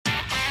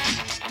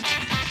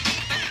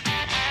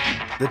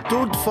The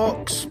Dode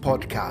Fox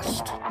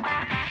Podcast.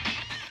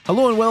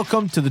 Hello and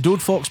welcome to the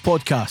Dode Fox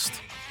Podcast.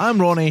 I'm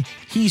Ronnie,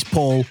 he's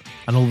Paul,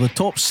 and although the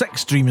top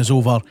 6 dream is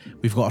over,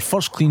 we've got our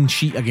first clean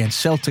sheet against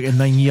Celtic in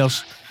 9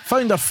 years,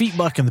 found our feet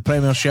back in the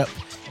Premiership,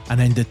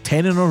 and ended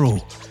 10 in a row.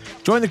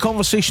 Join the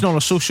conversation on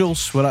our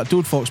socials. We're at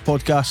Dode Fox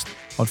Podcast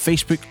on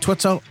Facebook,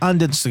 Twitter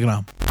and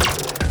Instagram.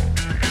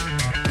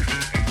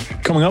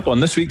 Coming up on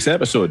this week's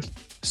episode,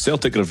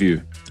 Celtic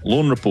Review,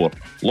 Loan Report,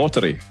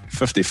 Lottery,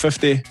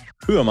 50-50,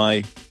 Who Am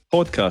I,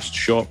 Podcast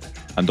Shop,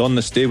 and On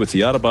This Day with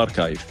the Arab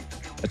Archive.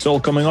 It's all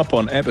coming up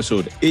on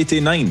episode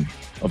 89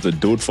 of the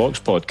Dode Fox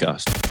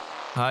Podcast.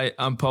 Hi,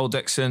 I'm Paul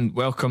Dixon.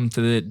 Welcome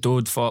to the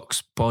Dode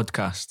Fox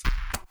Podcast.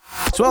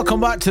 So welcome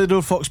back to the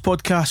Dode Fox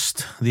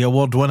Podcast, the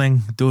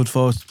award-winning Dode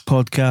Fox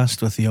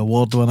Podcast with the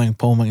award-winning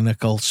Paul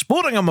McNichol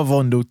sporting a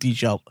Mavondo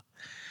t-shirt.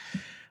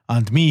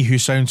 And me, who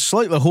sounds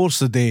slightly hoarse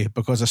today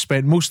because I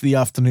spent most of the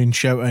afternoon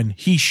shouting,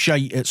 he's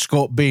shite at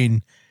Scott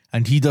Bain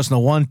and he doesn't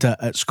want it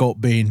at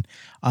Scott Bain.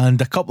 And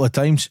a couple of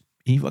times,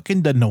 he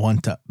fucking didn't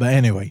want it. But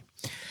anyway,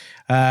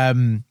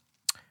 we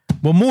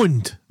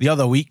moaned the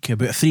other week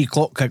about a 3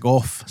 o'clock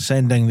kick-off,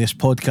 sending this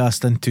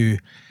podcast into,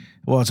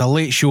 well, it's a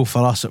late show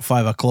for us at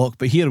 5 o'clock,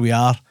 but here we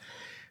are,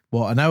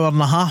 an hour and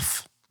a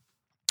half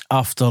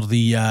after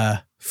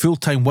the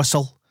full-time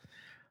whistle.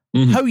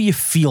 Mm-hmm. How are you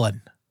feeling?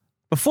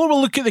 Before we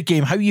look at the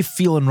game, how are you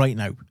feeling right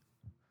now?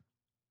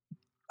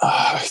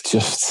 It's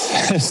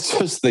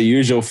just the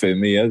usual for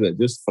me, is it?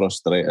 Just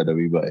frustrated a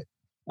wee bit.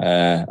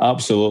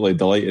 Absolutely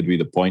delighted with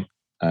the point.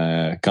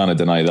 Can't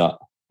deny that.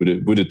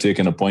 Would have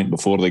taken a point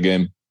before the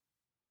game.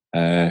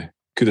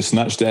 Could have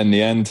snatched it in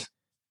the end,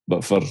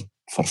 but for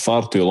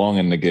far too long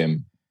in the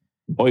game.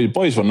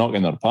 Boys were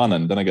knocking their pan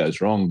in, didn't get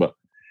us wrong, but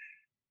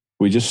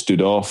we just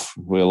stood off.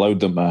 We allowed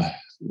them the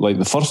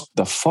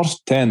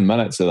first 10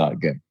 minutes of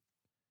that game.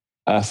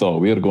 I thought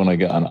we were going to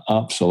get an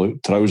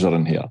absolute trouser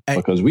in here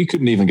because we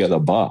couldn't even get the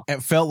bar.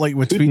 It felt like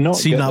we'd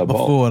seen that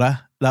before, eh?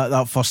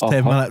 That first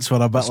 10 minutes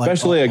were a bit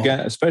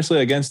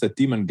especially against the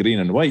team in green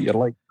and white. You're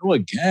like, no,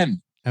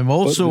 again. And we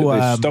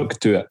also stuck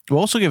to it. We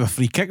also gave a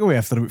free kick away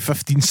after about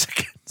 15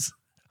 seconds.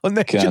 On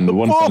the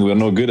one thing we're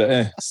no good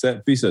at,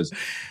 set pieces.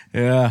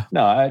 Yeah.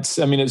 No,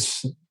 to me,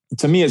 it's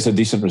a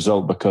decent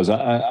result because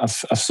I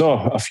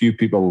saw a few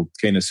people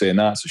kind of saying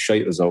that's a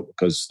shite result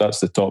because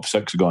that's the top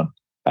 6 gone.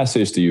 I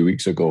says to you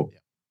weeks ago,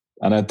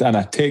 and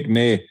I take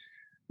no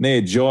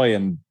joy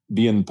in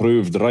being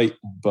proved right,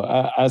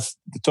 but as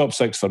the top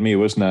 6 for me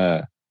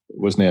wasn't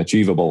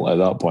achievable at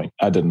that point.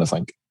 I didn't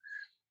think.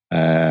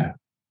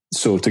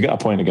 So to get a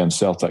point against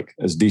Celtic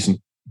is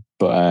decent,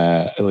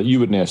 but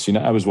you wouldn't have seen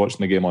it. I was watching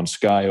the game on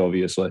Sky,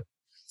 obviously,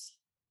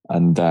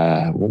 and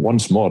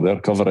once more, their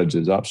coverage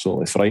is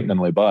absolutely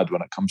frighteningly bad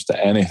when it comes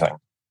to anything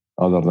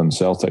other than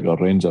Celtic or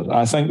Rangers.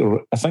 I think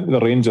the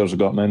Rangers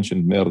got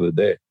mentioned more the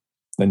day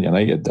than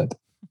United did.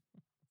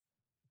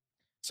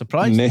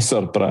 Surprised? No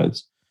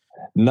surprise.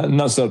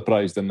 Not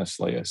surprised in the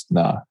slightest.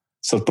 Nah.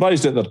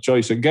 Surprised at their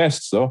choice of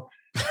guests, though.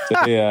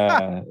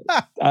 I'm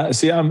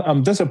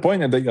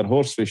disappointed that you're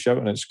hoarsely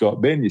shouting at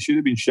Scott Bain. You should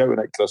have been shouting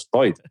at Chris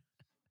Boyd.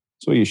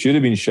 So you should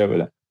have been shouting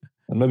at.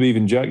 And maybe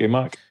even Jackie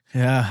Mack.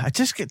 Yeah, I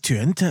just get too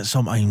into it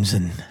sometimes,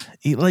 and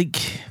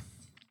it's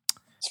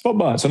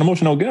football. It's an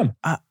emotional game.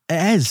 It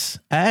is,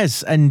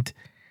 and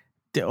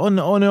on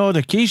the odd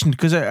occasion,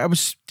 because there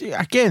was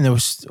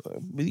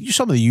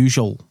some of the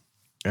usual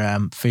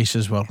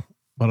faces were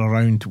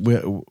around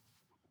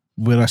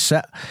where I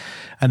sit,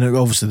 and there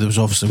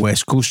was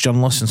West Coast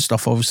journalists and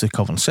stuff obviously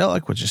covering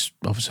Celtic, which is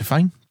obviously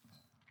fine.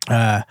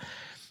 And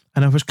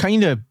I was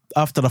kind of,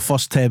 after the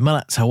first 10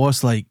 minutes, I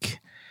was like,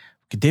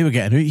 good day, we're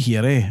getting out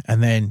here, eh?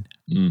 And then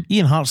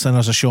Ian Hartson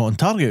has a shot on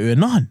target out of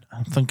nothing.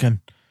 I'm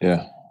thinking,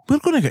 yeah, we're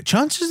going to get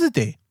chances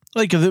today.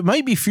 Like, it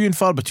might be few and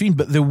far between,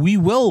 but we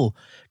will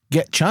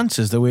get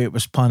chances the way it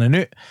was panning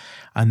out.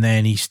 And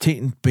then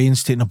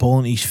Bain's taking a ball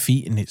into his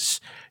feet, and he's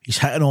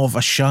hitting off a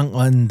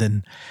Shankland,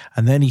 and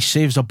then he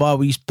saves a ball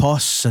with his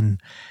puss,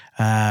 and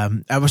I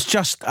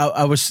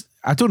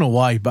don't know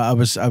why,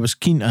 but I was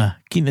keen to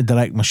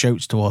direct my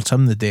shouts towards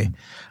him today.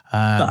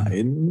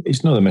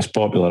 He's not the most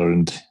popular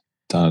around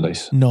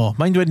Tannadice. No,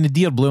 mind when the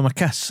deer blew him a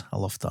kiss. I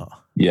loved that.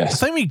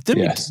 Yes. I think we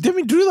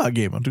drew that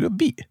game or did we get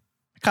beat?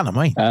 I can't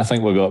mind. I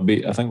think we got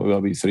beat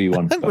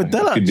 3-1. I think we did.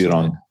 I could be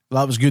wrong.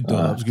 That was good though.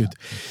 That was good.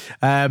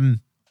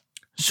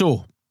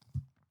 So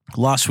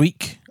last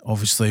week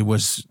obviously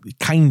was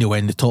kind of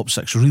when the top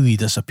 6 really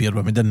disappeared,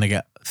 when we didn't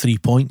get 3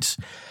 points,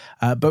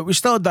 but we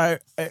still had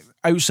that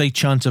outside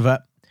chance of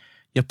it.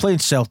 You're playing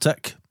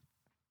Celtic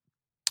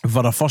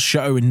for our first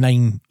shutout in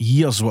 9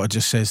 years, what it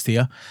just says to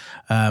you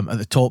at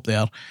the top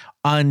there,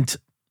 and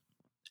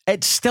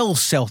it's still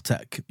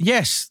Celtic.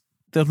 Yes,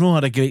 they've not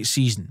had a great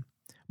season,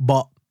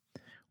 but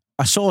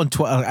I saw on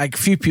Twitter a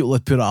few people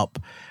had put it up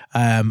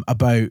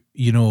about,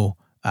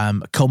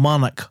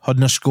 Kilmarnock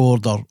hadn't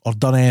scored or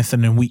done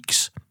anything in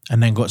weeks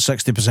and then got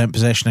 60%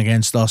 possession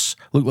against us,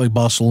 looked like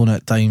Barcelona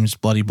at times,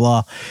 bloody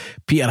blah.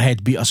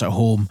 Peterhead beat us at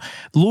home.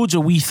 Loads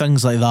of wee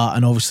things like that,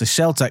 and obviously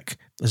Celtic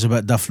is a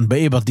bit different, but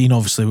Aberdeen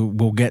obviously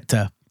we'll get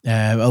to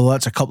Although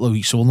that's a couple of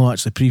weeks, so we'll not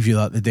actually preview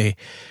that today.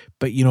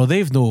 But, you know,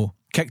 they've no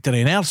kicked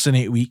their arse in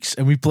 8 weeks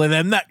and we play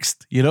them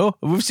next, you know?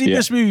 We've seen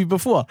this movie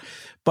before.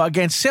 But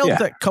against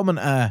Celtic coming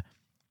to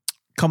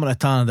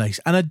Tannadice,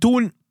 and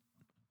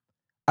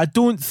I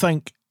don't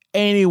think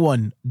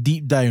anyone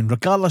deep down,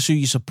 regardless who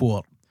you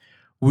support,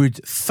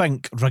 would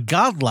think,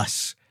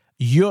 regardless,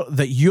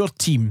 that your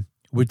team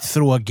would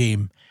throw a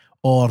game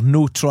or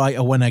no try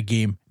to win a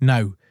game.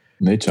 Now,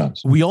 no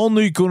chance. We all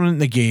knew going into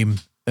the game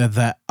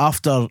that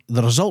after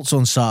the results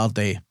on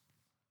Saturday,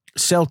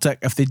 Celtic,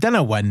 if they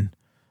didn't win,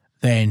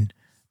 then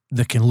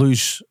they can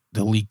lose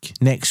the league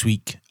next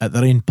week at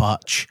their own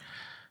patch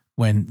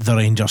when the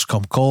Rangers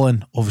come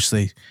calling,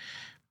 obviously.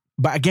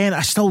 But again,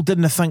 I still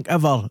didn't think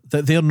ever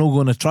that they're not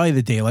going to try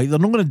the day. Like, they're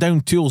not going to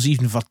down tools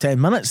even for 10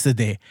 minutes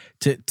today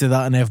to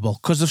that inevitable,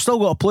 because they've still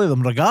got to play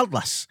them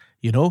regardless,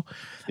 you know?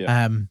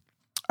 Yeah.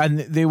 And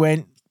they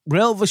went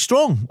relatively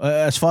strong,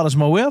 as far as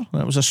I'm aware.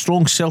 It was a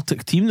strong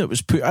Celtic team that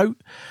was put out.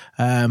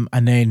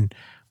 And then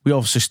we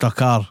obviously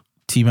stuck our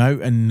team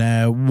out.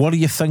 And what are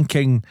you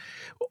thinking?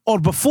 Or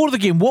before the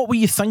game, what were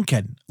you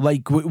thinking?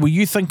 Like, were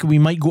you thinking we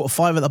might go to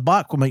 5 at the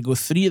back? We might go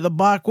 3 at the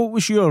back?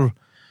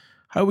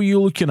 How were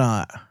you looking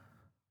at it?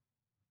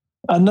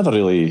 I never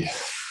really...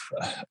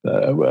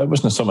 it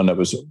wasn't something that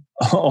was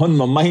on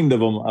my mind,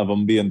 if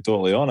I'm being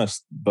totally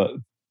honest. But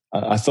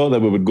I thought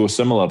that we would go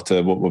similar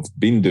to what we've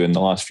been doing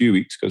the last few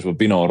weeks, because we've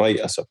been all right,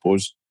 I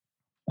suppose.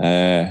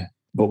 But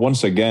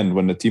once again,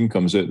 when the team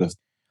comes out, the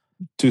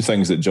two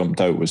things that jumped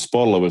out was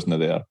Sporle wasn't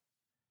there,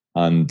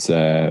 and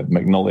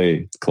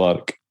McNulty,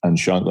 Clark and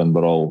Shanklin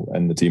were all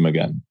in the team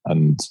again.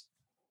 And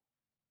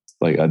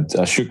like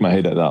I shook my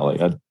head at that.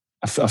 Like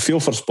I feel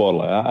for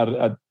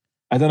Sporle.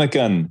 I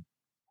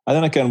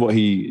don't know what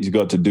he's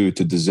got to do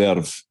to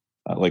deserve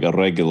like a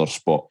regular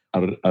spot.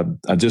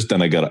 I just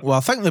didn't get it. Well,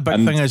 I think the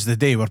big thing is the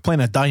day we're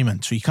playing a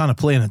diamond, so you can't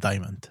play in a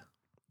diamond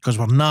because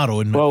we're narrow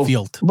in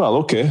midfield. Well,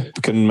 okay.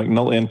 Can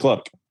McNulty and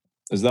Clark,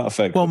 is that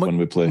effective when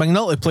we play?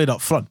 McNulty played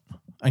up front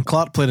and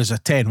Clark played as a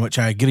 10, which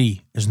I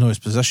agree is no his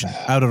position.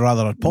 I would have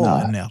rather had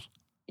Paulett in there.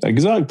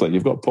 Exactly.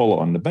 You've got Paulett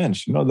on the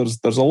bench. You know,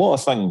 there's a lot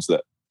of things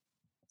that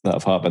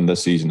have happened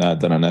this season that I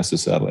didn't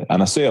necessarily.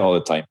 And I say it all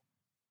the time.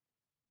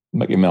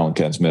 Mickey Mellon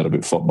kens more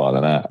about football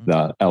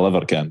than I'll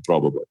ever can,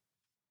 probably.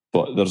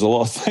 But there's a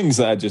lot of things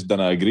that I just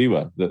didn't agree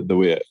with. The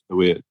way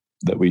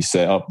that we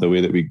set up, the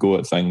way that we go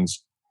at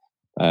things.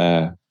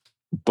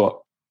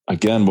 But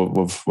again,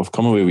 we've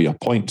come away with a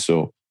point.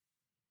 So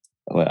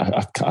like,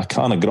 I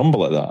kind of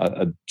grumble at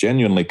that. I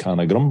genuinely kind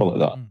of grumble at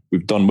that.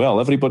 We've done well.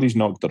 Everybody's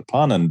knocked their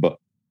pan in, but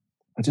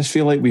I just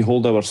feel like we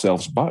hold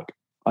ourselves back.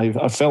 I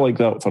felt like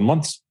that for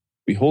months.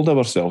 We hold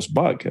ourselves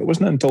back. It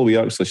wasn't until we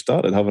actually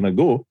started having a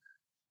go,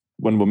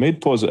 when we made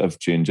positive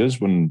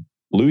changes, when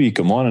Louis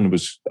came on and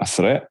was a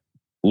threat,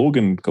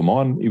 Logan come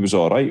on, he was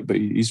all right, but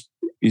he's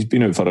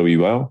been out for a wee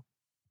while,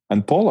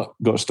 and Paulett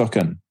got stuck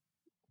in.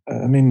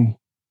 I mean,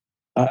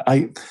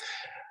 I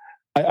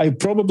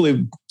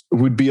probably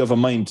would be of a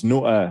mind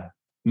not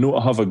to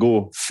have a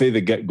go for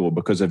the get-go,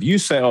 because if you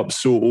set up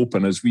so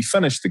open as we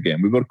finished the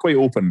game, we were quite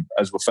open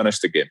as we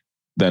finished the game,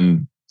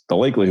 then the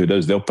likelihood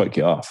is they'll pick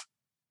you off.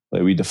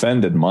 Like, we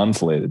defended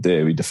manfully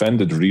today. We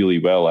defended really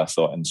well, I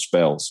thought, in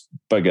spells.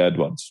 Big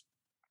Edwards.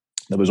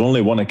 There was only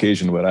one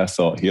occasion where I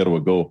thought, here we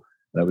go.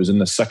 And it was in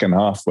the second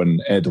half when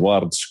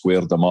Edwards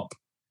squared him up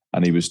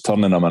and he was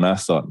turning him, and I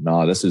thought,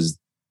 nah, this is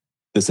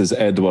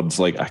Edwards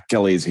like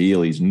Achilles'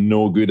 heel. He's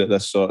no good at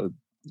this sort of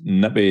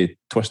nippy,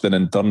 twisting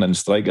and turning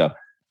striker.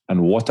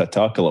 And what a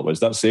tackle it was.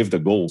 That saved a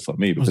goal for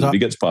me, because if he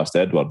gets past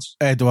Edwards.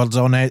 Edwards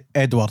on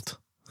Edward.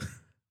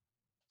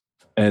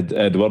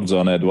 Edwards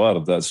on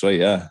Edward, that's right,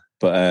 yeah.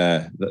 But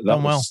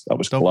that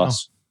was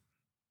class.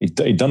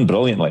 Well. He done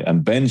brilliantly,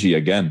 and Benji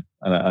again,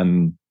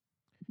 and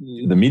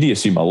the media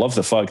seem to love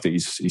the fact that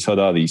he's had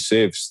all these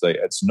saves. Like,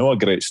 it's not a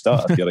great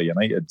start if you're a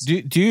United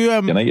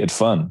United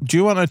fan. Do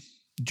you want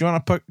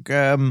to pick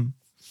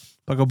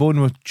a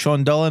bone with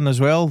Sean Dillon as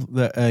well,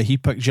 that he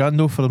picked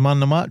Jando for the man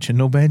of the match and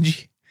no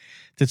Benji?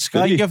 Did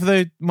Sky give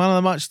the man of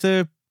the match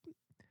to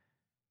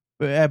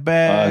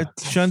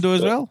Jando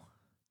as well?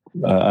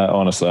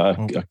 Honestly, I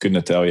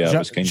couldn't tell you.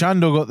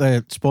 Jando got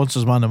the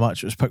sponsors man of the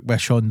match. It was picked by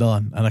Sean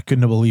Dillon, and I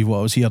couldn't believe what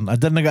I was hearing. I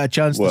didn't get a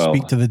chance to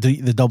speak to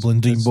the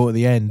Dublin Dreamboat at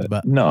the end,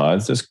 but no,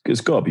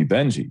 it's got to be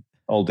Benji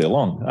all day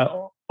long.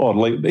 Or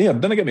like, yeah,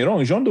 don't get me wrong,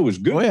 Jando was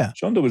good. Oh, yeah.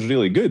 Jando was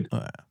really good. Oh,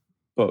 yeah.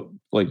 But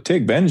like,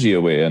 take Benji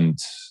away, and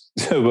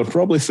we're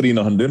probably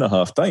 3-0 down at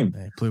half time.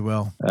 Yeah, he played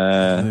well.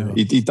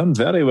 He done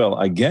very well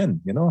again.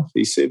 You know,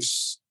 he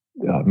saves.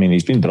 I mean,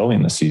 he's been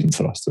brilliant this season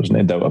for us. There's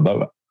no doubt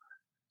about it.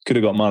 Could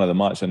have got man of the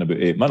match in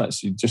about 8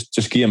 minutes. You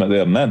just came it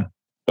there and then.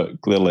 But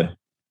clearly,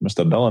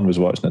 Mr. Dillon was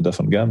watching a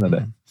different game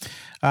today.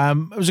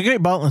 It was a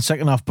great battle and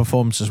second half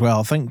performance as well.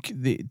 I think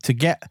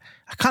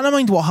I can't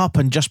mind what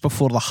happened just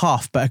before the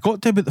half, but I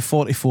got to about the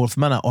 44th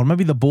minute, or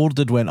maybe the board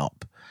had went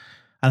up,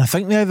 and I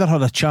think they either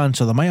had a chance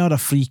or they might have had a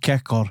free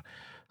kick or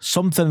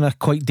something in a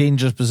quite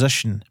dangerous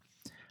position.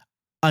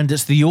 And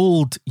it's the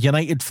old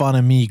United fan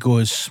in me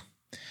goes,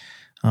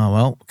 oh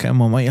well, kind of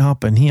what might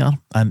happen here,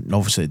 and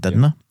obviously it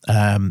didn't,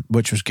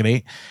 which was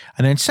great.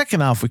 And then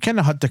second half, we kind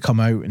of had to come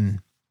out and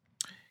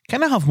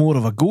kind of have more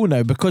of a go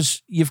now,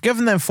 because you've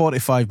given them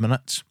 45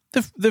 minutes.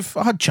 They've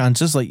had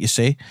chances, like you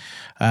say.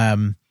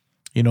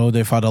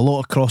 They've had a lot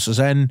of crosses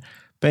in.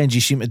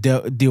 Benji seemed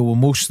to deal with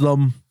most of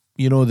them.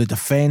 The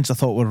defence I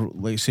thought were,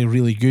 like I say,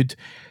 really good.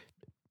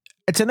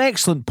 It's an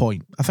excellent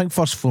point. I think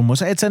first and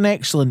foremost, it's an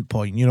excellent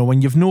point.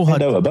 When you've no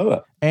had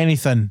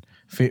anything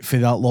for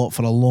that lot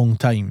for a long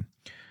time.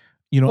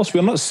 Plus,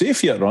 we're not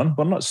safe yet, Ron.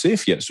 We're not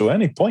safe yet. So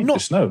any point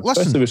just now,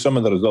 especially with some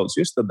of the results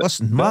yesterday.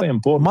 Very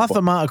important.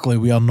 Mathematically,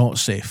 we are not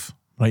safe.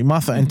 Right,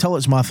 until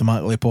it's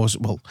mathematically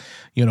possible,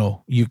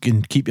 you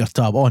can keep your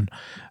tab on.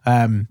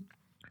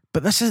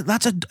 But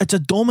it's a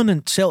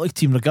dominant Celtic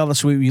team,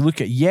 regardless of what we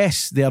look at.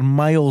 Yes, they are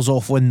miles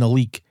off winning the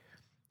league,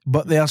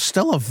 but they are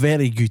still a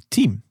very good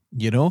team.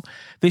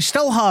 They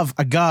still have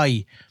a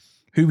guy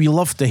who we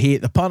love to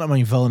hate, the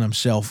pantomime villain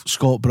himself,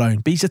 Scott Brown.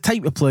 But he's the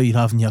type of player you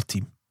have in your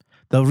team,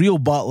 the real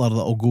battler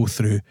that'll go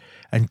through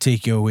and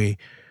take you away.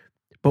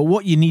 But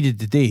what you needed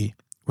today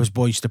was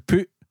boys to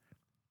put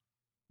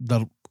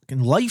their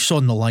life's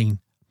on the line,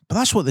 but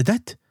that's what they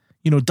did.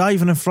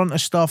 Diving in front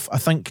of stuff. I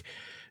think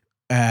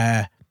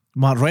Matt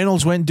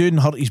Reynolds went down and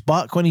hurt his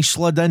back when he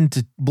slid in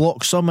to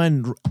block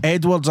someone.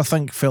 Edwards, I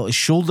think, felt his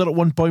shoulder at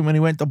one point when he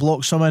went to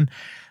block someone.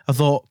 I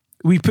thought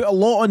we put a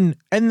lot in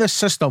this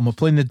system. We're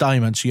playing the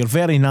diamond, so you're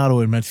very narrow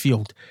in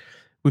midfield.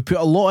 We put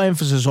a lot of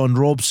emphasis on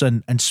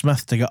Robson and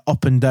Smith to get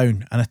up and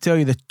down, and I tell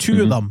you, the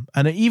two of them,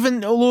 and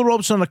even although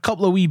Robson a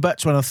couple of wee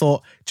bits when I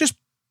thought, just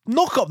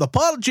knock up the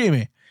park,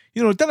 Jamie.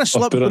 Didn't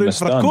slip through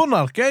for a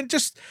corner.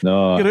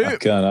 No, I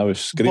can't. I was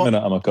screaming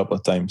at him a couple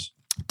of times.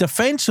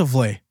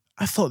 Defensively,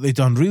 I thought they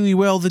done really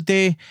well the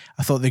day.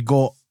 I thought they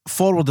got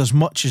forward as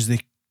much as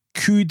they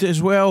could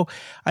as well.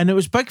 And it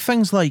was big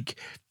things like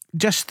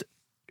just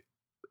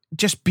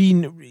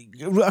being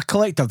a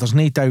collective. There's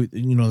no doubt,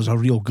 there's a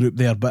real group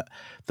there, but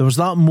there was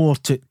that more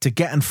to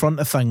get in front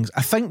of things.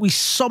 I think we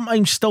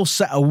sometimes still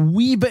sit a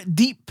wee bit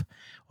deep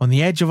on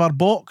the edge of our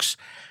box.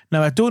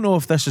 Now, I don't know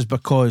if this is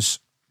because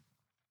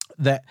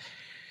that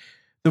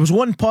there was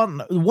one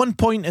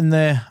point in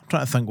the, I'm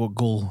trying to think what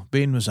goal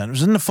Bain was in. It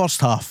was in the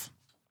first half.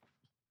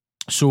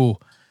 So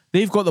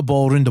they've got the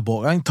ball round the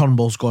box. I think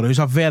Turnbull's got it. He's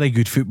a very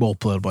good football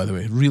player, by the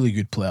way. Really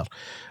good player.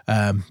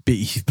 But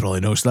you probably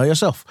noticed that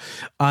yourself.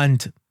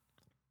 And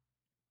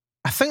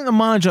I think the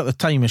manager at the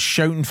time is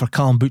shouting for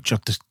Callum Butcher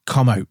to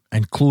come out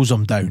and close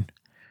him down.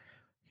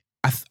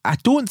 I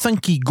don't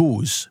think he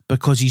goes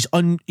because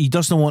he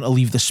doesn't want to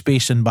leave the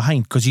space in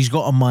behind, because he's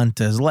got a man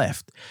to his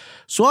left.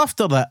 So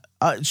after that,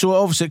 so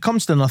obviously it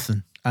comes to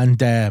nothing, and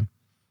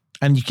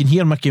you can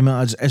hear Mickey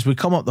Mills as we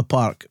come up the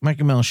park.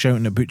 Mickey Mills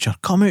shouting at Butcher,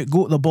 "Come out,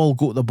 go to the ball,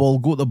 go to the ball,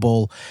 go to the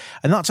ball,"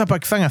 and that's a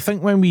big thing. I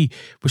think when we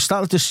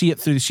started to see it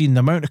through the season,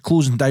 the amount of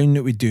closing down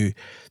that we do,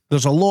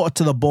 there's a lot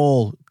to the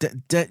ball.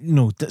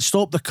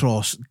 Stop the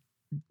cross,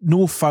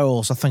 no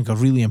fouls. I think are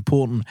really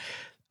important.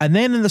 And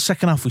then in the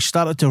second half, we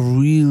started to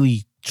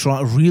really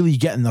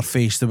get in their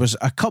face. There was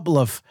a couple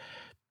of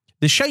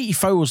the shitey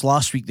fouls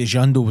last week that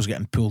Jando was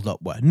getting pulled up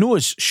with. No,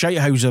 it's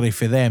shitehousery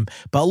for them,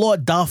 but a lot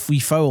of daft wee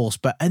fouls,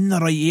 but in the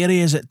right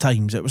areas at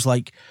times. It was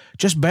like,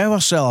 just bear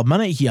ourselves a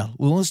minute here.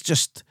 Well, let's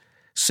just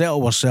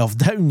settle ourselves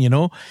down,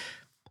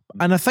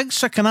 And I think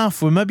second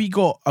half, we maybe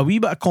got a wee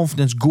bit of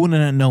confidence going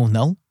in at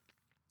 0-0.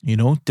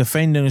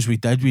 Defending as we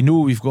did. We know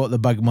we've got the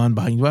big man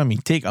behind him. I mean,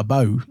 take a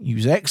bow. He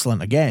was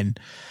excellent again.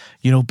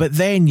 But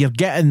then you're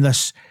getting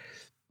this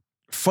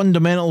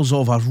fundamentals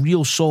of a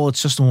real solid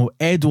system.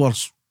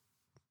 Edwards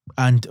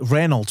and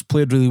Reynolds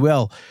played really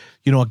well.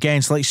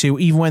 Against, like say,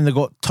 even when they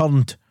got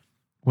turned,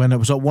 when it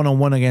was at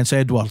 1-on-1 against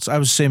Edwards, I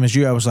was the same as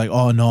you. I was like,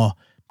 oh no,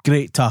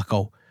 great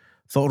tackle.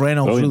 Thought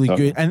Reynolds really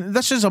good. And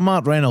this is a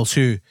Matt Reynolds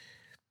who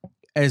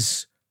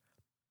is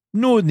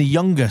not the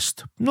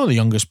youngest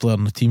player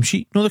on the team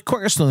sheet, not the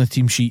quickest on the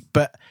team sheet,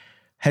 but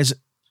his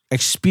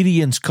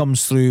experience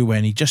comes through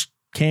when he just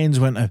kens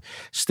when to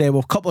step.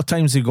 Well, a couple of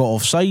times they got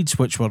offsides,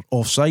 which were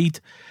offside.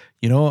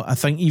 I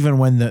think even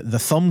when the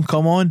thumb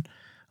come on,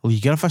 Lee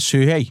Griffiths,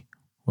 who, hey,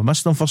 we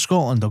missed him for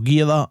Scotland, I'll give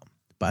you that.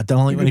 But I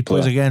didn't like when he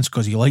plays against,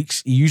 because he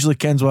usually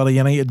kens where a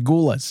United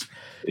goal is.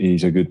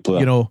 He's a good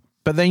player.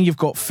 But then you've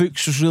got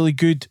Fuchs was really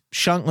good.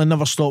 Shankland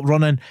never stopped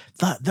running.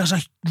 There's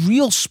a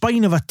real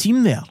spine of a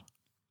team there.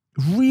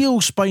 Real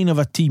spine of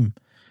a team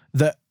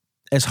that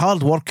is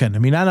hard working. I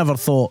mean, I never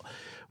thought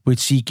we'd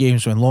see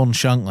games when Lawrence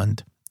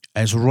Shankland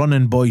is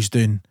running boys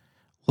down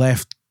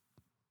left,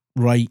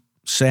 right,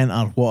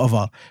 centre,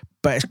 whatever.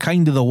 But it's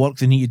kind of the work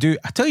they need to do.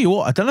 I tell you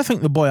what, I didn't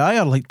think the boy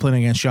Ayer liked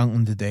playing against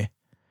Shankland today.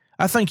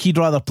 I think he'd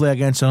rather play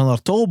against another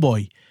tall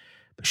boy.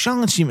 But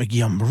Shankland seemed to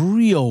give him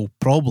real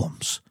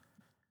problems.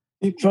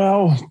 He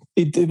didn't.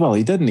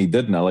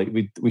 Like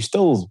we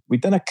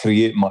didn't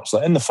create much.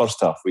 Like in the first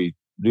half, we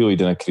really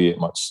didn't create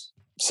much.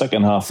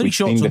 Second half, 3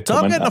 shots on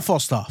target in the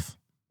first half.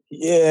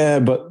 Yeah,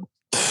 but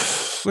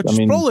which is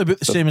probably about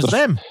the same as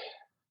them.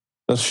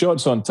 There's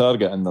shots on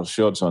target and there's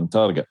shots on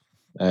target.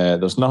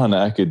 There's nothing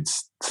that I could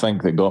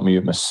think that got me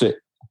out my seat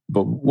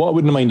But what I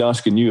wouldn't mind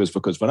asking you is,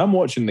 because when I'm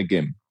watching the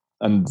game,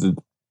 and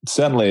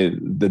certainly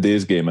the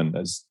day's game, and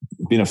it's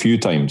been a few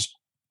times,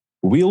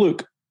 we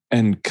look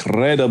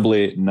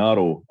incredibly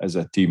narrow as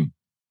a team.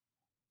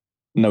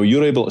 Now,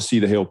 you're able to see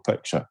the whole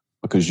picture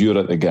because you're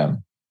at the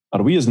game.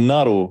 Are we as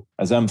narrow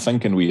as I'm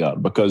thinking we are?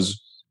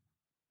 Because,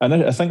 and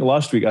I think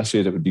last week I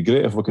said it would be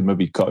great if we could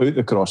maybe cut out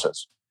the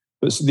crosses.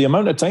 But the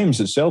amount of times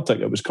at Celtic,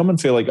 it was coming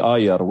for like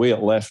Ajer away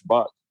at left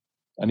back,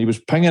 and he was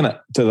pinging it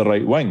to the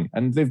right wing.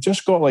 And they've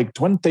just got like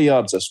 20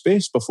 yards of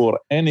space before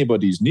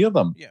anybody's near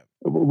them. Yeah.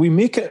 We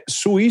make it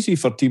so easy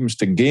for teams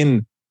to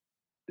gain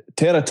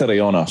territory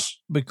on us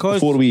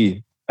before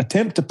we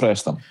attempt to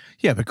press them.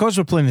 Yeah, because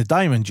we're playing the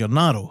diamond, you're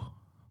narrow.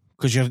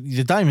 Because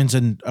the diamond's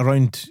in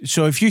around.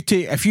 So if you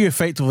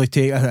effectively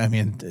take, I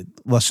mean,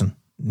 listen,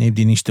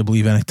 nobody needs to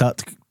believe any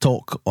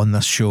talk on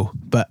this show,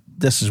 but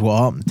this is what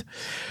happened.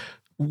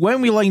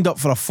 When we lined up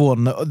for a 4,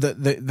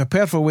 the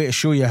perfect way to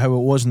show you how it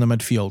was in the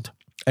midfield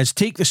is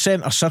take the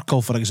centre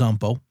circle, for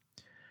example,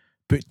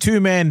 put 2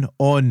 men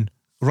on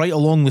right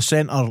along the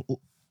centre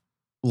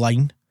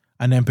line,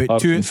 and then put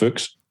Hart 2 and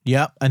Fuchs.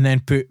 Yeah, and then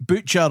put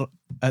Butcher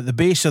at the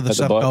base of the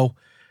circle.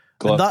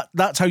 And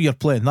that's how you're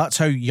playing. That's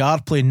how you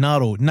are playing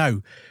narrow.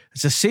 Now,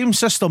 it's the same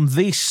system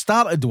they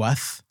started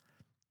with,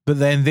 but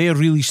then they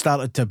really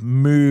started to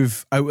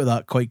move out of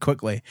that quite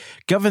quickly.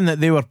 Given that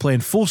they were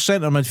playing 4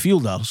 centre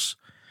midfielders,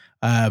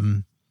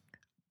 any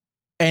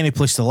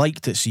place they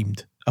liked, it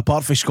seemed,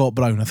 apart from Scott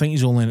Brown. I think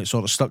he's only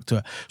sort of stuck to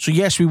it. So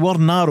yes, we were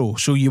narrow.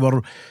 So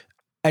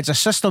it's a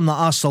system that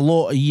asks a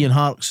lot of Ian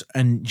Harkes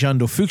and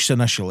Jandro Fuchs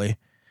initially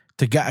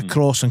to get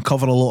across and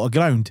cover a lot of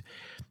ground.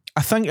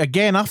 I think,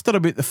 again, after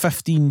about the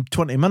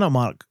 15-20 minute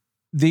mark,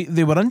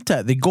 they were into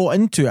it. They got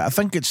into it. I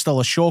think it's still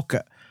a shock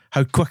at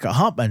how quick it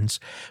happens.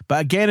 But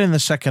again, in the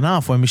second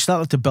half, when we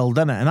started to build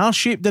in it, and our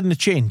shape didn't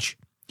change,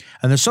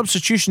 and the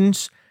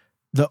substitutions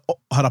that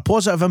had a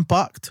positive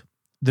impact,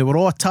 they were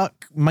all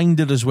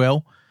attack-minded as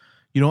well,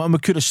 and we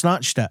could have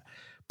snatched it.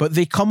 But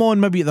they come on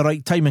maybe at the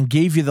right time and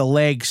gave you the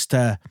legs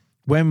to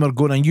when we're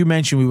going, and you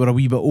mentioned we were a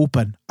wee bit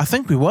open. I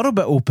think we were a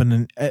bit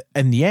open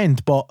in the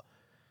end, but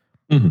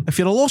if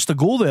you'd have lost a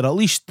goal there, at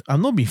least,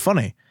 I'm not being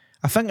funny,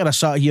 I think I'd have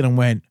sat here and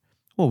went,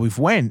 well, we've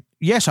went.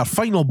 Yes, our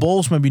final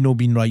ball's maybe not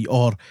been right,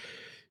 or,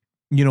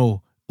 Louis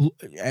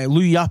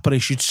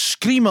Yapere should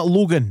scream at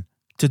Logan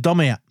to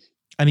dummy it,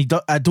 and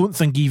I don't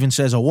think he even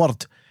says a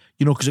word,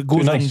 because it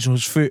goes on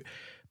his foot.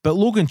 But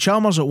Logan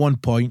Chalmers at one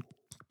point,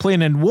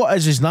 playing in what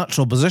is his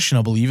natural position,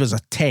 I believe, as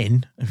a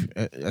 10,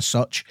 as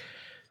such,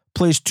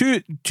 plays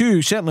two,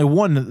 certainly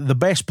one, the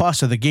best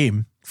pass of the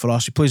game for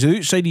us. He plays it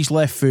outside his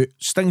left foot,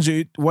 stings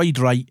it out wide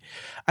right,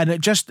 and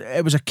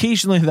it was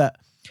occasionally that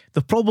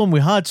the problem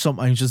we had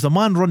sometimes is the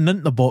man running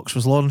into the box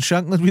was Lawrence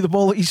Shankland with the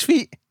ball at his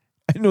feet.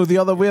 The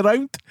other way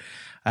around.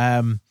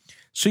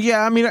 So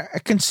yeah, I mean, I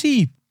can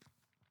see,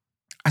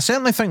 I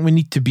certainly think we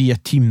need to be a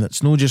team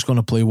that's not just going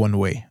to play one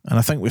way, and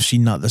I think we've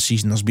seen that this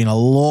season. There's been a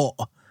lot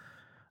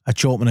of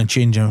chopping and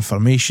changing of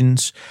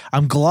formations.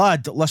 I'm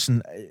glad,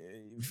 I'm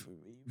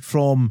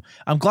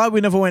glad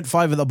we never went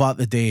 5 at the back of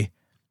the day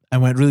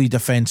and went really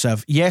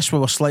defensive. Yes, we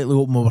were slightly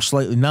open, we were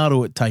slightly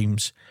narrow at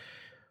times.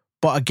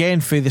 But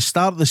again, for the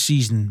start of the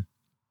season,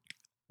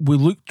 we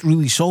looked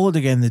really solid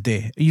again the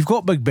day. You've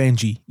got Big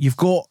Benji. You're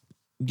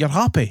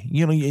happy.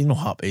 You're not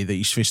happy that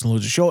he's facing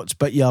loads of shots,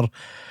 but you're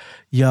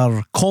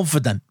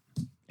confident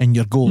in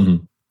your goal.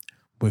 Mm-hmm.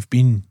 We've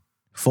been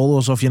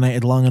followers of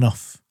United long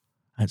enough.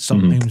 And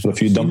sometimes we've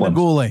seen the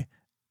goalie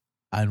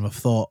and we've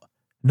thought,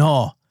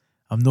 no,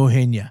 I'm no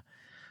hitting you.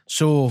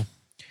 So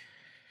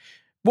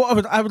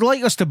what I would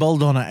like us to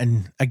build on it,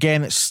 and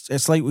again,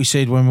 it's like we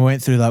said when we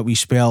went through that wee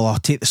spell, I'll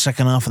take the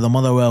second half of the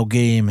Motherwell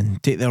game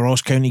and take the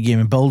Ross County game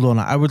and build on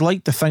it. I would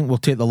like to think we'll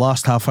take the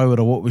last half hour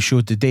of what we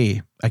showed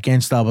today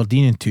against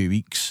Aberdeen in 2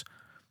 weeks,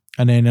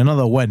 and then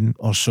another win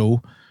or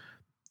so,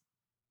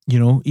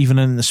 even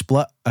in the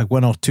split, a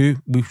win or two,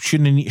 we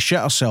shouldn't need to shit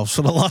ourselves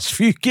for the last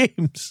few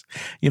games,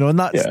 and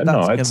that's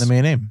the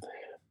main aim.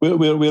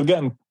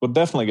 We're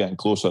definitely getting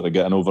closer to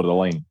getting over the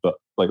line, but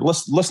like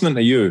listening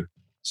to you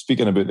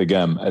speaking about the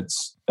game,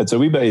 it's a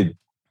wee bit,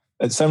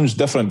 it sounds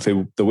different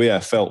from the way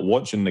I felt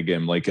watching the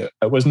game. Like it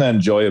wasn't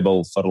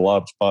enjoyable for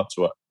large parts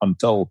of it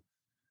until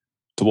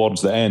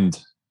towards the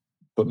end.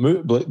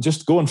 But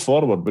just going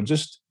forward,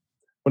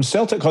 when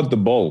Celtic had the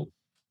ball,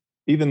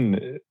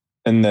 even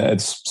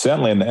it's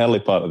certainly in the early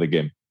part of the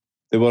game,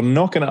 they were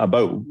knocking it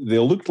about. They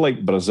looked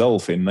like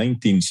Brazil in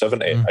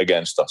 1970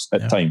 against us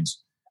at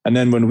times. And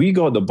then when we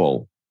got the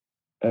ball,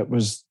 it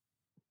was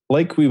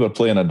like we were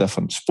playing a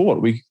different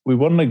sport. We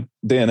weren't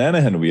doing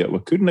anything with it. We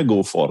couldn't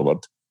go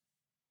forward.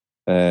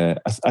 I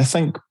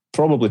think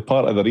probably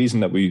part of the reason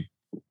that we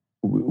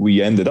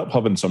ended up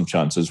having some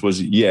chances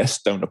was,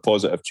 yes, down to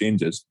positive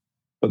changes,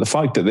 but the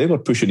fact that they were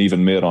pushing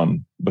even more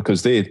on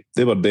because they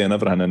were doing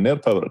everything in their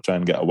power to try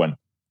and get a win.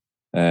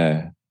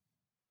 To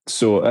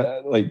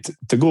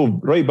go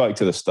right back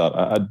to the start,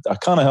 I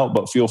can't help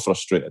but feel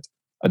frustrated.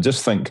 I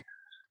just think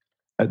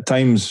at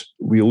times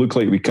we look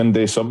like we can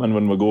do something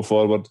when we go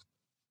forward,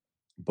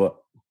 but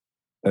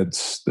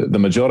it's the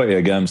majority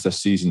of games this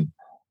season.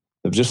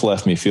 They've just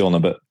left me feeling a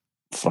bit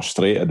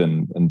frustrated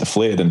and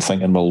deflated and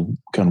thinking, well,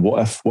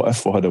 what if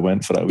we had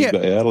went for it a wee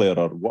bit earlier,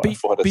 or what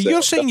if we had? But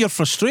you're saying you're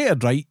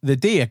frustrated, right? The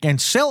day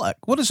against Celtic.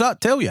 What does that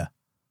tell you?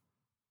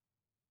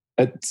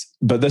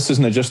 But this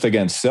isn't just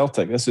against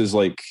Celtic. This is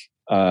like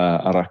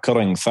a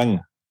recurring thing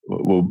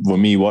with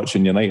me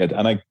watching United,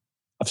 and I've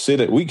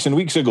said it weeks and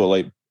weeks ago.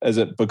 Like, is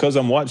it because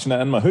I'm watching it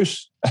in my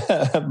house?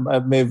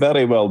 It may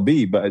very well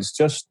be, but it's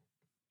just,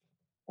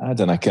 I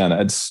don't know.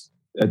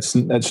 It's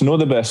not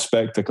the best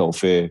spectacle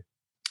for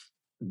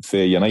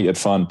United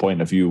fan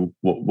point of view.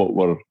 What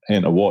we're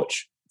having to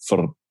watch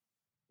for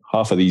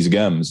half of these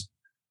games,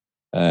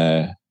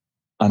 and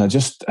I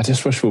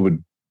just wish we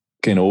would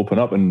kind of open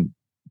up and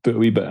put a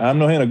wee bit. I'm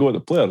not having to go at the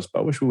players, but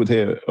I wish we would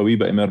have a wee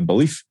bit more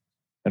belief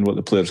in what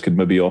the players could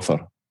maybe offer.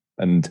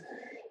 And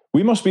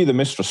we must be the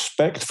most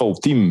respectful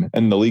team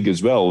in the league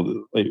as well.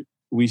 Like,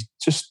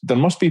 there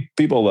must be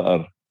people that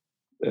are.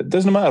 It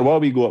doesn't matter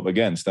what we go up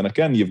against. And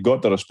again, you've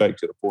got to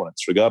respect your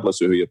opponents,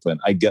 regardless of who you're playing.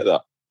 I get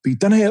that. But you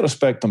don't have to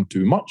respect them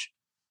too much.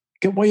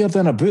 Get wired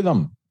in about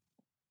them.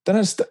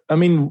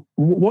 Then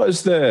what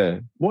is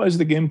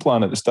the game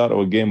plan at the start of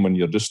a game when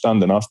you're just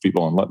standing off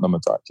people and letting them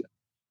attack you?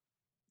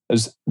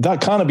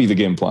 That can't be the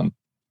game plan.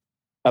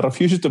 I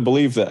refuse to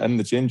believe that in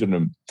the changing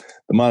room,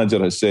 the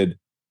manager has said,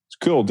 it's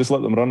cool, just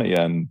let them run at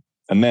you.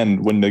 And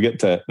then when they get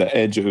to the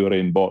edge of our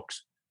own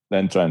box,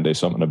 then try and do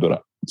something about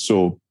it.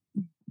 So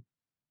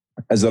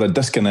is there a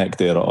disconnect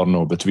there or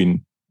no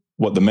between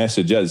what the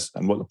message is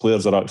and what the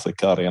players are actually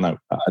carrying out?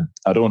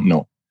 I don't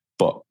know.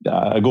 But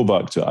I go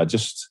back to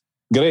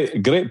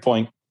it. Great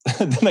point.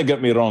 Didn't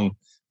get me wrong.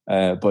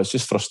 But it's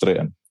just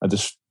frustrating. I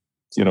just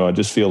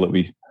feel that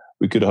we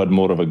could have had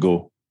more of a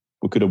go.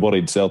 We could have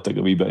worried Celtic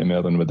a wee bit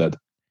more than we did.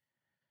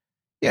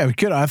 Yeah, we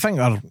could. I think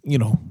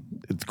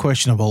it's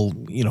questionable,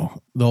 the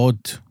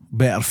odd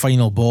better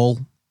final ball,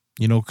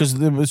 because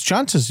there was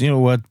chances, we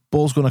had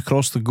balls going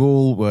across the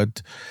goal, we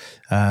had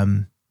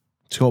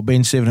Scott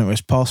Bain saving it with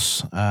his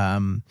purse.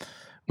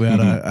 We had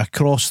a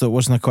cross that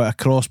wasn't quite a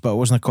cross, but it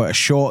wasn't quite a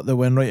shot that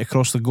went right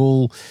across the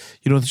goal.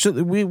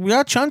 We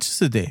had chances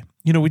today.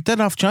 We did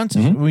have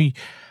chances. Mm-hmm.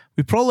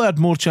 We probably had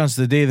more chances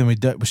today than we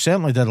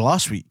certainly did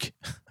last week.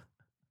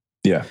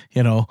 Yeah.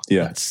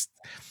 Yeah.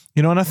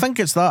 And I think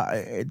it's that.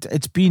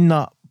 It's been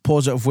that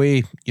positive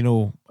way,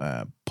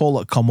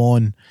 Pollock come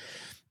on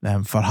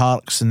for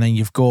Harks, and then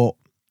you've got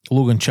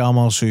Logan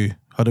Chalmers, who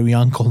had a wee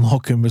ankle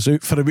knock and was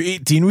out for about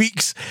 18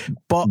 weeks.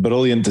 But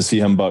brilliant to see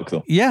him back,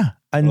 though. Yeah.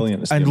 And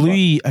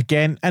Louis,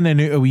 again, in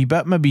and out a wee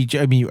bit. Maybe,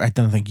 I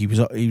didn't think he was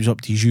up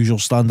to his usual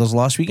standards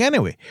last week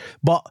anyway.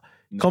 But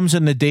comes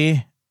in the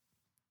day,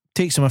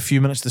 takes him a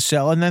few minutes to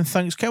settle, and then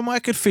thinks, I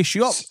could fish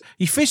you up.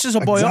 He fishes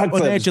a boy up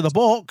on the edge of the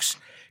box,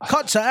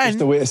 cuts it in. Just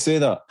the way to say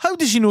that. How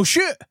does he know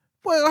shoot?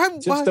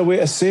 The way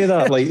to say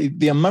that. Like,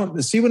 the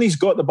amount, see when he's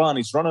got the ball and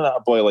he's running at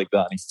a boy like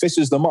that and he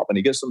fishes them up and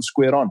he gets them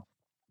square on.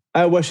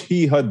 I wish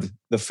he had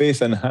the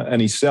faith in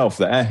himself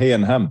that I have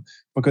in him,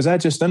 because I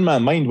just, in my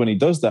mind, when he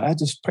does that, I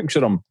just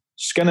picture him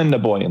skinning the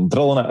boy and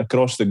drilling it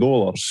across the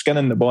goal, or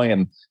skinning the boy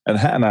and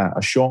hitting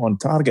a shot on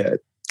target.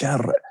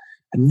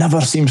 It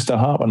never seems to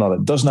happen, or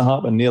it doesn't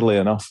happen nearly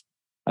enough.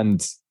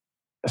 And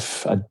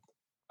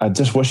I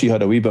just wish he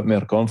had a wee bit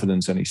more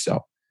confidence in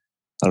himself.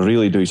 I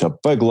really do. He's a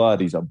big lad.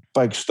 He's a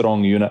big,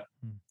 strong unit.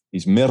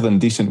 He's more than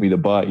decent with the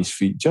bat at his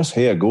feet. Just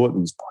have a go at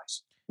these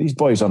boys. These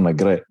boys aren't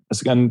great.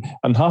 And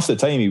half the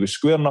time he was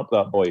squaring up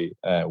that boy,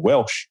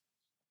 Welsh,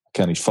 I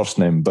can't his first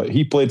name, but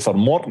he played for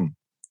Morton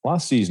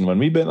last season when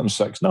we beat them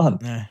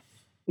 6-0. Yeah.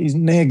 He's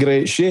nae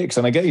great shakes,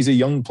 and I get he's a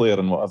young player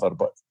and whatever,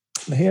 but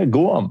here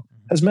go at him.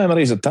 His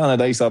memories of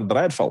Tannadice are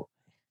dreadful.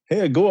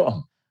 Here go at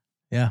him.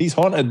 Yeah. He's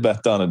haunted by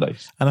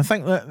Tannadice. And I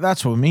think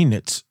that's what I mean.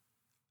 It's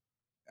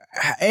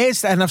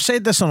and I've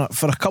said this on it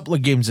for a couple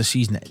of games this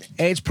season.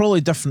 It's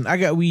probably different. I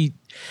got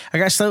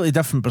a slightly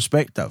different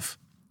perspective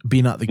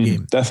being at the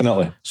game.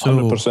 Definitely.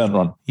 100%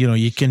 run.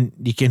 You can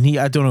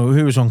I don't know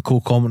who was on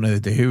co-commentary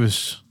the day. Who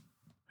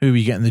were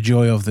you getting the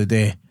joy of the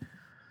day?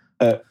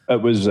 It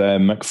was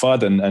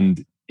McFadden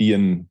and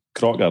Ian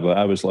Crocker that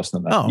I was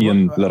listening to.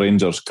 Ian the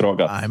Rangers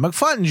Crocker.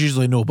 McFadden's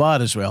usually no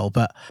bad as well,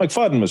 but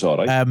McFadden was all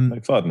right.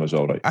 McFadden was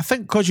all right. I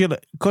think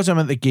because I'm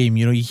at the game,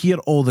 you hear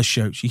all the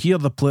shouts. You hear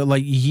the play,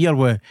 like you hear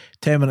where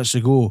 10 minutes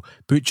ago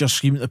Butcher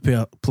screaming at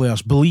the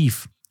players,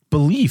 believe.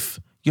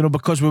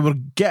 Because we were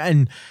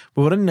in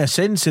the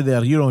sense of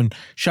there, and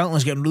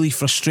Shanklin's getting really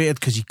frustrated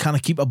because he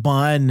can't keep a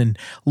ball in, and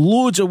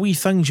loads of wee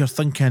things you're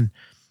thinking,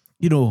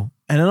 and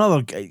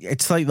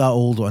it's like that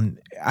old one.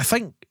 I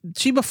think,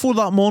 see, before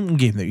that Morton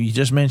game that you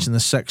just mentioned, the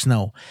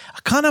 6-0, I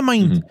kind of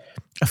mind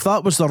if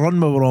that was the run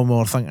we were on, we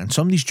were thinking,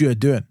 somebody's due a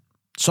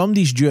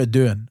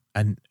doing,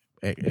 and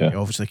it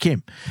obviously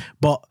came.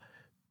 But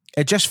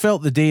it just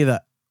felt the day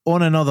that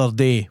on another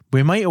day,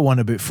 we might have won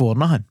about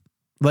 4-0.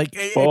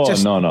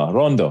 No,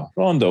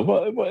 Rondo,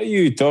 what are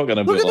you talking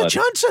about? Look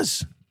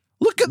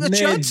at the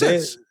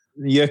chances.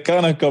 You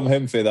can't come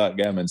home for that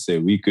game and say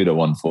we could have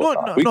won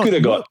 4. We could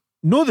have got.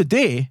 No, the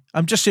day.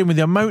 I'm just saying with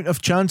the amount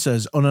of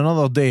chances on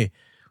another day,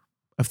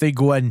 if they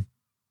go in,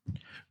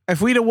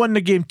 if we'd have won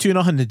the game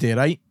 2-0 today,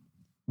 right?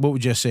 What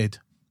would you have said?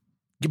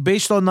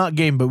 Based on that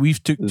game, but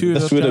we've took two.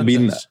 This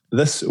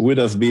would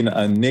have been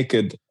a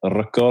naked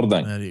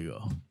recording. There you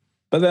go.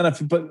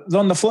 But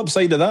on the flip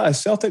side of that,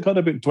 Celtic had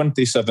about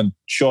 27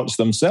 shots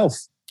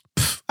themselves.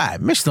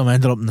 Most of them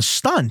ended up in the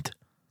stand.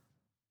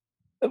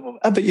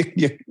 But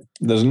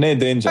there's no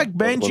danger. Big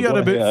Benji had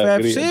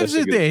about 5 saves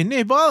a day.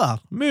 No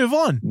bother. Move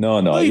on.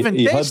 No. Not even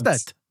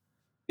tested.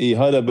 He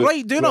had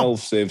about 12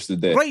 saves a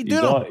day.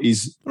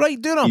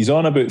 He's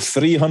on about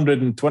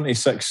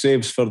 326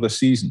 saves for the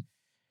season.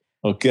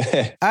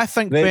 Okay. I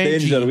think no Benji,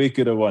 danger we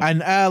could have won.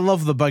 And I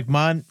love the big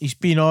man. He's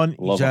been on.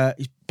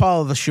 He's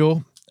part of the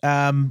show.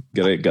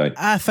 Great guy.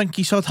 I think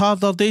he's had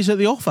harder days at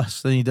the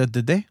office than he did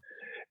today.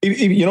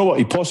 You know what?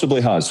 He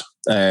possibly has.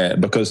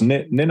 Because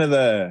none of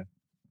there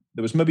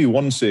was maybe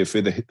one save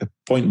for the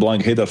point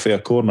blank header for a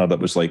corner that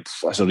was like,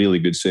 that's a really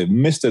good save.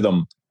 Most of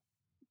them,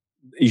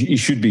 he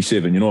should be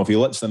saving. You know, if he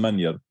lets them in,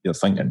 you're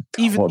thinking,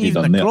 even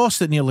the there? cross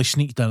that nearly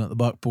sneaked in at the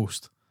back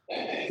post.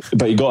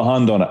 But he got a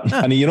hand on it.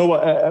 And you know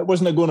what? It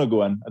wasn't going to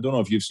go in. I don't know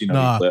if you've seen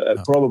it.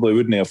 It probably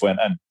wouldn't have went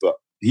in, but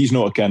he's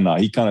not a kin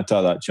that. He can't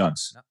take that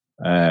chance.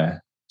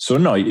 So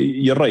no,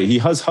 you're right. He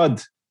has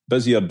had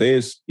busier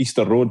days.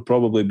 Easter Road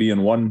probably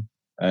being one.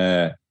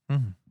 But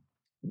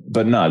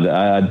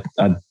no,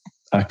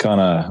 I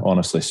can't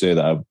honestly say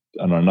that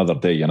on another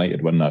day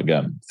United win that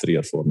game 3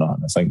 or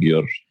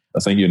 4-0. I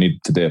think you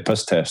need to do a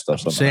piss test or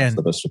something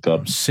after this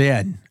record. I'm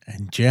saying,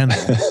 in general,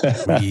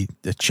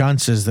 the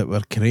chances that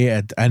were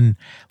created, and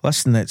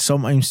listen, it's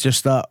sometimes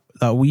just that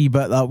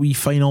wee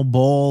final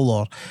ball,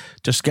 or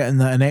just getting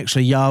an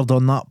extra yard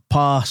on that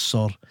pass,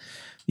 or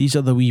these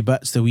are the wee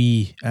bits,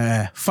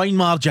 fine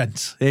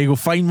margins. There you go,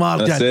 fine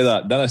margins. Did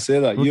I say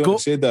that? You haven't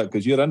said that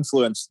because you're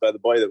influenced by the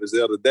boy that was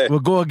there today. We'll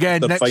go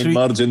again next week. Fine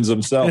margins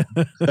himself.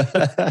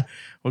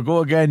 We'll go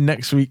again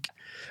next week.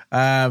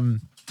 But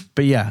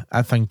yeah,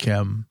 I think...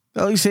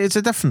 like you say, it's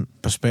a different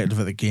perspective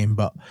of the game,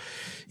 but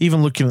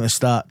even looking at the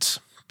stats,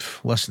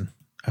 listen,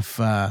 if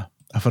I'd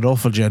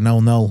offered you a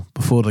 0-0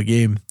 before the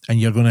game and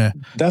you're going to...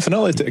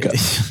 Definitely take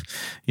it.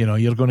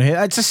 You're going to hit...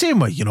 It's the same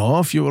way,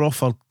 if you were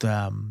offered...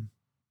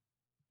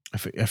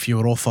 if you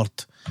were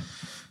offered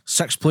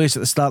 6th place at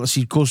the start of the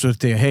season, closer to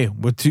tell you, hey,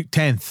 we took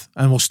 10th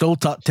and we'll still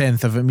take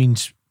 10th if it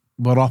means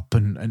we're up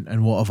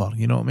and whatever,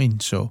 you know what I mean?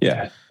 So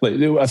yeah,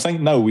 I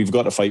think now we've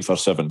got to fight for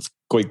 7th.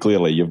 Quite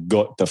clearly, you've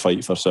got to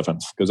fight for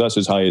 7th because that's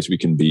as high as we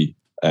can be.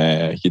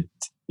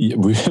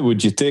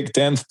 Would you take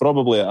 10th?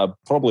 Probably. I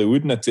probably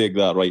wouldn't take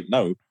that right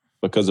now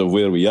because of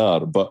where we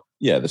are. But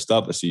yeah, the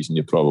start of the season,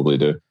 you probably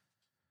do.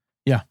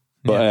 Yeah.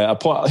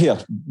 But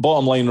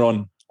bottom line,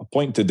 Ron, a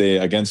point today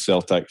against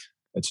Celtic.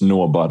 It's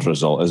no a bad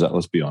result, is it?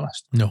 Let's be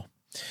honest. No.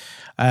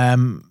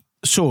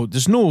 So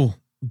there's no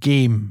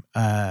game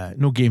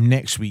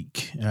next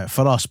week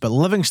for us, but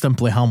Livingston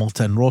play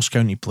Hamilton, Ross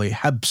County play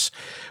Hibs,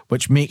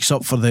 which makes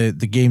up for the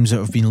games that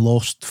have been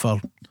lost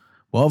for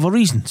whatever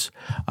reasons,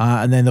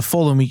 and then the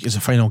following week is the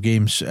final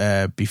games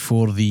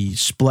before the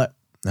split.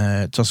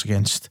 It's us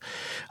against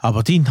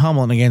Aberdeen,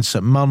 Hamilton against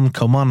St Mirren,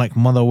 Kilmarnock,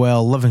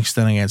 Motherwell,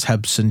 Livingston against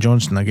Hibs, St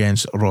Johnstone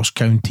against Ross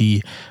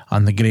County,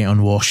 and the Great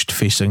Unwashed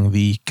facing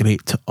the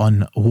Great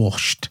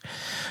Unwashed.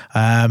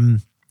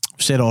 Said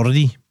it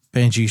already,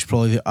 Benji's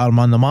probably our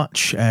man of the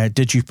match.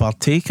 Did you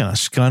partake in a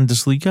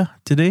Scandisliga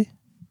today?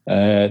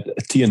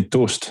 Tea and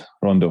toast,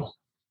 Rondo.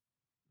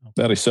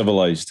 Very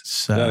civilised.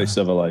 Very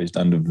civilised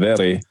and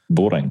very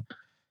boring.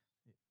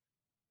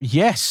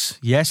 Yes,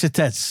 it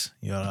is.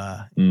 You're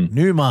a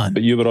new man.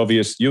 But you were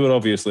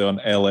obviously on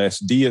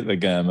LSD at the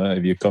game.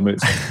 If you come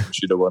out, you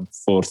should have won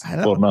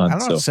 4-0. I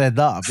never said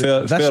that.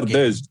 Fair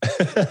dues.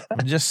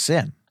 I'm just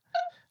saying.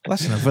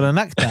 Listen, if we're a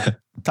nick that,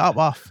 tap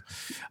off.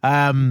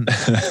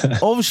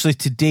 Obviously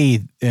today,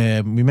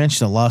 we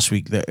mentioned it last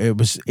week that it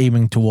was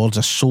aiming towards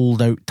a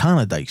sold-out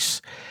Tannadice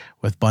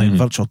with buying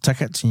virtual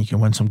tickets, and you can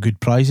win some good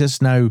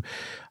prizes. Now,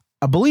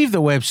 I believe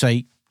the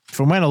website,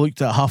 from when I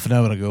looked at half an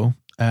hour ago,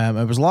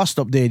 it was last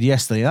updated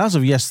yesterday. And as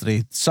of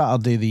yesterday,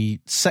 Saturday the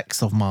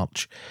 6th of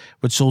March,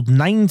 we'd sold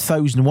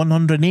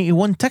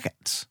 9,181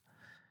 tickets,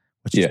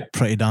 which is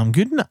pretty damn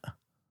good, isn't it?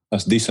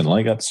 That's decent.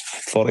 That's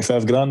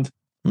 45 grand.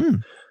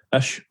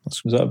 Ish.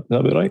 Is that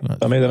about right?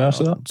 I made an ass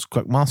of that. It's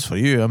quick maths for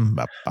you.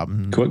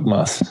 I'm quick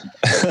maths.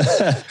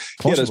 Yeah,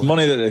 it's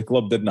money that the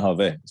club didn't have.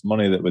 It's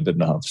money that we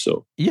didn't have.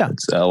 So yeah,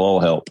 it'll all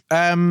help.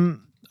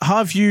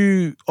 Have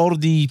you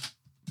already,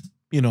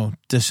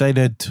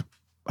 decided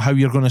how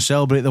you're going to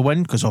celebrate the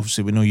win? Because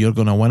obviously we know you're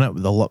going to win it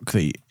with the luck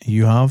that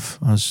you have,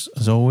 as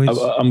always.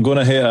 I'm going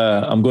to hit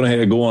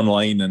a go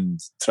online and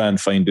try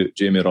and find out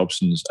Jamie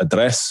Robson's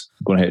address.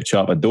 I'm going to hit a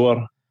chap a door.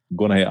 I'm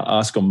going to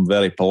ask him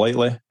very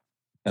politely,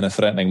 in a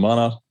threatening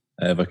manner,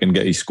 if I can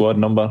get his squad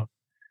number,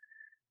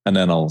 and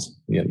then we'll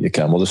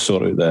just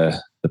sort out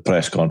the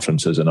press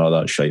conferences and all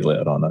that shite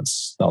later on.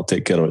 That'll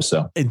take care of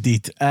itself.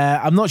 Indeed.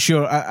 I'm not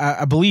sure.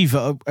 I believe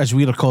as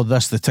we record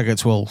this, the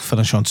tickets will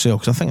finish on sale,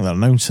 because I think they're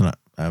announcing it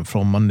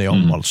from Monday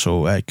onwards.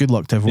 So good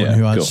luck to everyone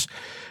who has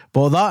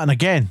bought that. And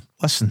again,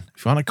 listen,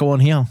 if you want to come on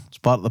here, it's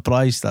part of the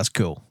prize. That's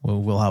cool.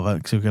 We'll have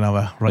it, so we can have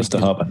a right to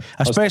happen.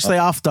 Especially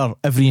after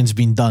everything's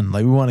been done.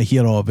 Like, we want to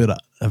hear all about it,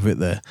 about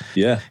the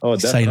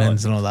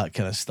signings and all that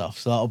kind of stuff.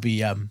 So that'll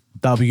be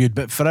good.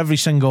 But for every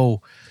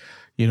single,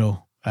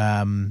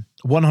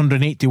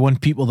 181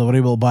 people that were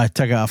able to buy a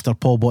ticket after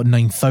Paul bought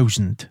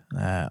 9,000.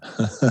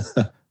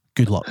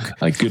 Good luck.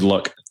 Good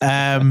luck.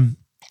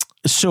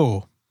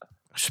 So,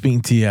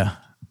 speaking to you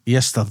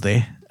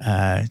yesterday,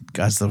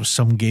 as there was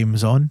some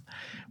games on,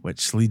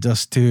 which leads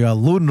us to a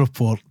loan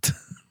report.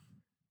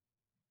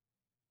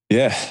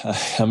 Yeah,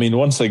 I mean,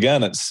 once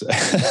again, it's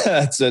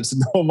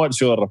not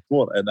much of a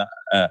report, and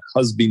it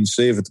has been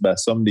saved by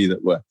somebody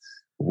that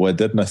we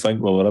didn't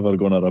think we were ever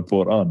going to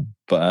report on.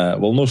 But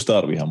we'll no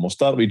start with him. We'll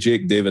start with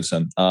Jake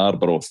Davidson at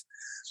Arbroath.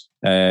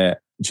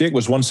 Jake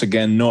was once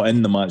again not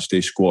in the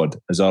matchday squad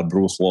as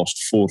Arbroath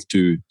lost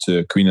 4-2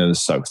 to Queen of the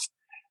South.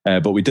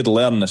 But we did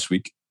learn this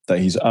week that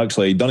he's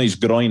actually done his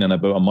groin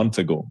about a month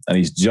ago, and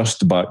he's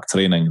just back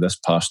training this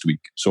past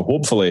week. So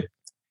hopefully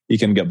he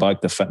can get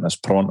back to fitness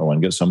pronto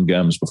and get some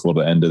games before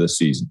the end of the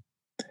season.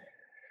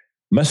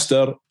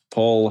 Mr.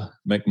 Paul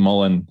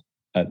McMullen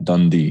at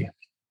Dundee.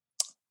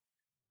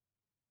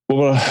 We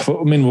weren't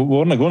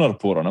going to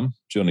report on him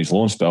during his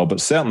loan spell,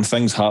 but certain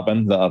things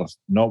happen that are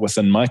not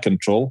within my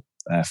control.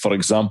 For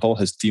example,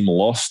 his team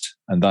lost,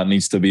 and that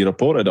needs to be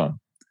reported on.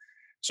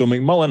 So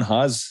McMullen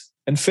has,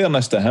 in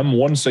fairness to him,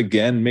 once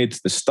again made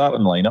the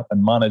starting lineup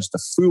and managed a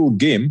full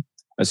game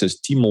as his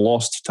team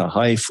lost to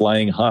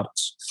high-flying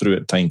Hearts through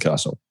at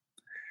Tynecastle.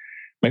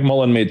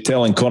 McMullen made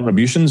telling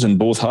contributions in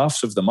both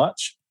halves of the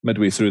match.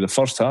 Midway through the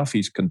first half,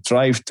 he's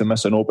contrived to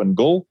miss an open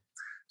goal,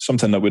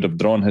 something that would have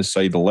drawn his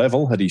side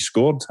level had he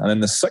scored. And in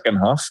the second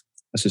half,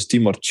 as his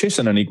team were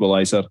chasing an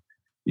equaliser,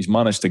 he's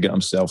managed to get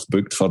himself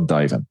booked for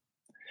diving.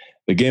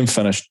 The game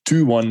finished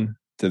 2-1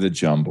 to the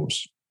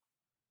Jambos.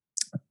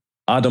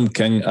 Adam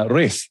King at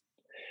Raith.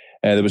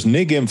 There was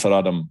no game for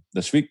Adam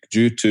this week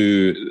due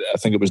to, I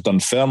think it was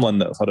Dunfermline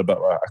that had a bit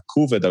of a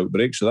COVID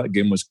outbreak, so that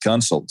game was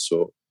cancelled.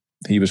 So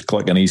he was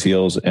clicking his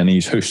heels in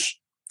his house.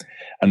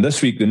 And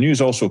this week, the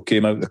news also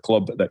came out of the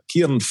club that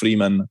Kieran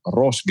Freeman,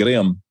 Ross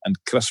Graham and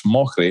Chris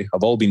Mockery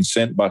have all been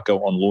sent back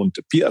out on loan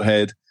to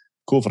Peterhead,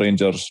 Cove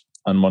Rangers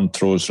and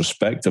Montrose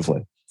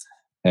respectively.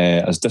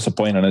 As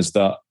disappointing as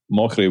that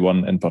Mockery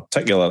one in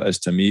particular is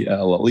to me,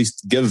 it'll at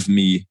least give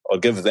me or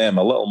give them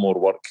a little more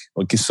work.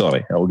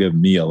 It'll give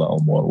me a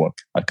little more work.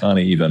 I can't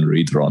even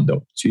read,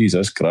 Rondo.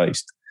 Jesus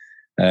Christ.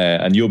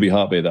 And you'll be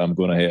happy that I'm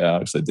going to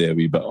actually do a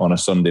wee bit on a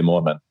Sunday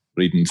morning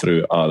reading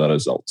through other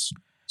results.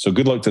 So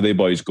good luck to the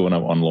boys going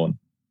out on loan.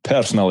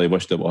 Personally,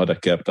 wish that we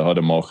had kept a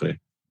Hudden Mockery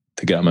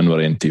to get him in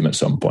our own team at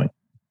some point.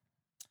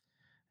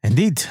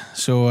 Indeed.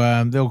 So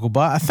they'll go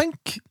back. I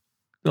think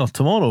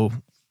tomorrow,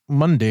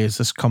 Monday, as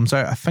this comes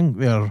out, I think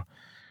they're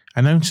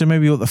announcing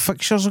maybe what the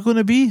fixtures are going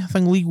to be. I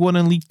think League 1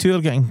 and League 2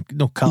 are getting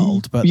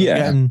culled, but they're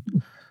getting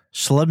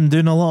slimmed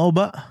down a little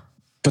bit.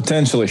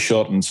 Potentially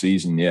shortened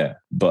season, yeah.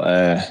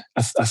 But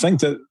I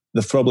think that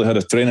they've probably had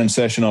a training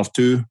session or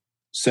two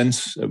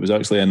since it was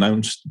actually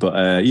announced. But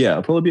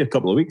it'll probably be a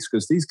couple of weeks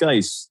because these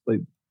guys, like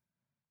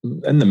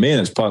in the main,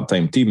 it's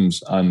part-time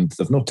teams and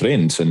they've not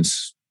trained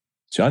since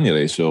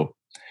January. So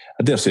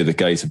I dare say the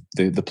guys,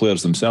 the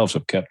players themselves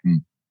have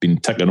been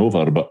ticking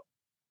over. But,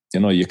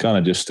 you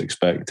can't just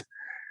expect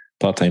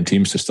part-time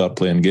teams to start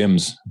playing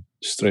games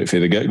straight for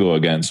the get-go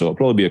again. So it'll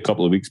probably be a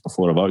couple of weeks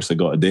before I've actually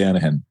got to do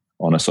anything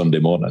on a Sunday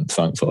morning,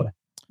 thankfully.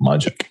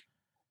 Magic.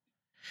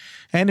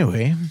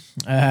 Anyway,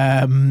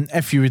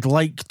 if you would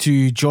like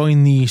to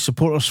join the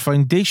Supporters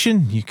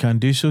Foundation, you can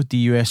do so,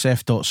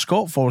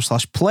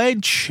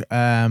 dusf.scot/pledge.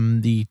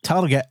 The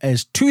target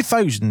is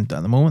 2,000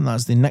 at the moment.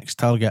 That's the next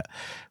target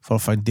for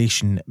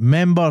Foundation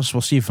members.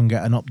 We'll see if we can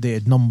get an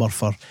updated number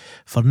for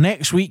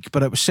next week,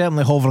 but it was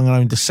certainly hovering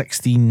around the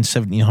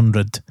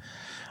 1,700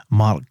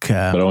 mark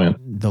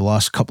the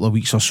last couple of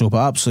weeks or so,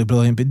 but absolutely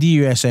brilliant. But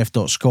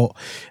dusf.scot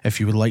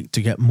if you would like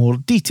to get more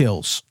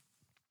details.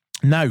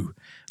 Now,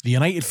 the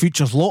United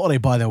Futures Lottery,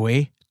 by the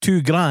way,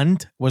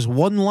 $2,000 was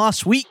won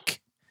last week.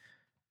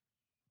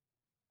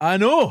 I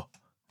know.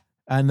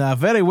 And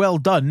very well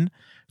done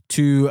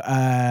to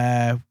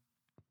no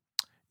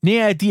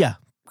idea,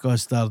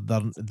 because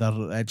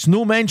it's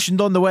no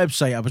mentioned on the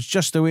website. I was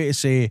just a way to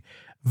say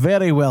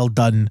very well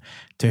done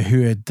to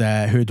who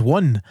had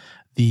won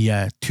the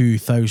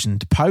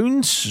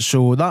 £2,000.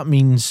 So that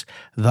means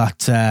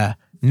that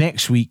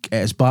next week it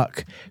is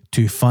back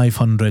to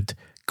 £500.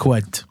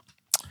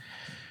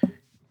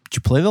 Did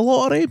you play the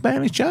lottery by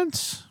any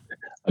chance?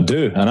 I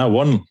do, and I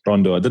won,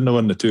 Rondo. I didn't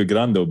win the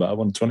 $2,000 though, but I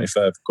won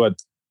 £25.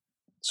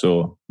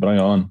 So bring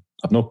it on.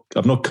 I've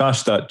not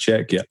cashed that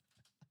check yet,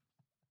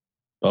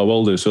 but I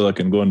will do so that I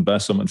can go and buy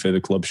something for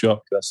the club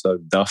shop. That's how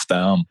daft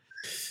I am.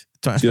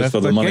 Cheers for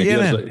the money.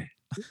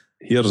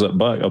 hears it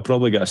back, I'll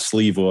probably get a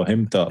sleeve or a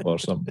hymn tap or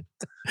something.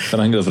 I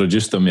don't think they've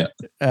reduced them yet.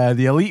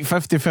 The Elite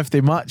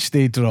 50-50 match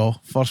day draw,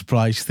 first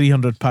prize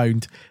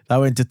 £300. That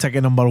went to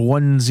ticket number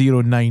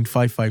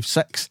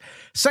 109556.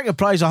 Second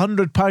prize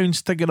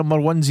 £100, ticket number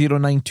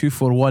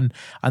 109241.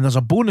 And there's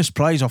a bonus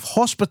prize of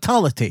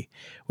hospitality,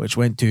 which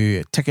went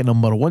to ticket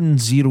number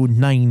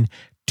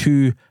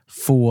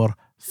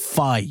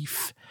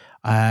 109245.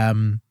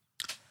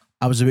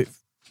 I was about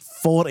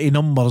 40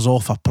 numbers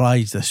off a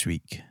prize this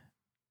week.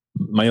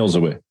 Miles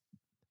away.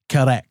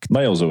 Correct.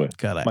 Miles away.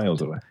 Correct.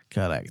 Miles away.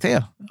 Correct. There.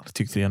 I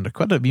took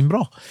 £300. It'd been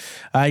bra.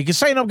 You can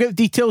sign up, get the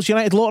details,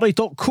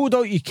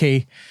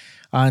 unitedlottery.co.uk.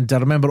 And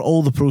remember,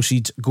 all the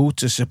proceeds go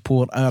to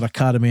support our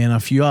academy. And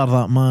if you are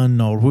that man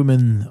or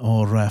woman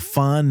or a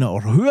fan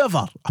or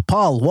whoever, a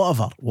pal,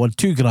 whatever, want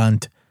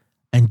 £2,000,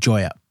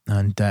 enjoy it.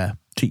 And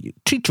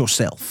treat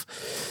yourself.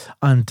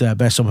 And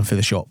best something for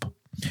the shop.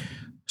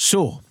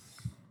 So,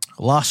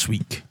 last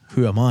week,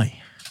 who am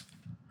I?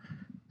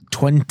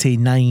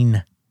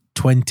 29-29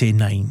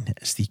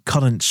 is the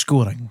current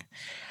scoring.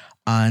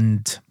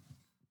 And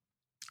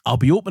I'll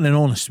be open and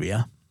honest with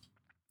you.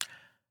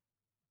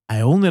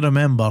 I only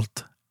remembered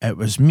it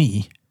was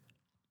me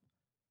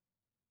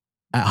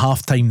at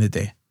half time the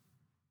day.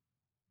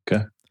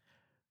 Okay.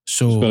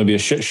 So it's going to be a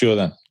shit show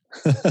then.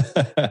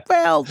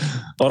 Well,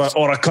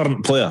 or a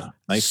current player.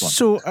 Nice one.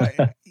 So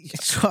I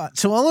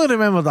only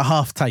remember the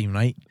half time,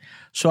 right?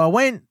 So I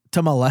went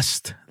to my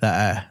list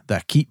that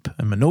I keep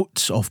in my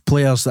notes of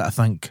players that I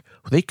think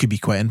they could be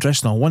quite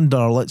interesting. I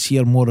wonder, let's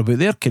hear more about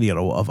their career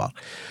or whatever.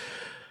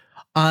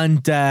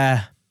 And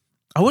I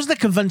wasn't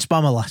convinced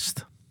by my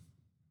list.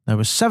 There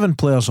was 7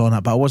 players on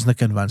it, but I wasn't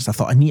convinced. I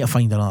thought, I need to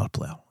find another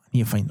player.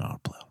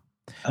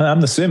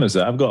 I'm the same as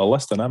that. I've got a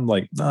list and I'm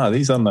like,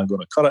 these are not going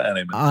to cut it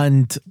anymore.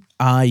 And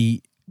I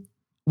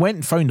went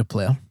and found a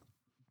player,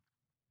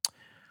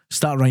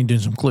 started writing down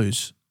some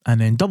clues,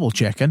 and then double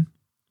checking.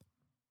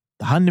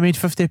 The hand made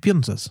 50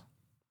 appearances.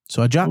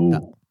 So I jacked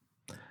it.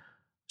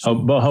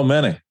 How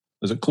many?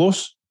 Is it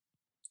close?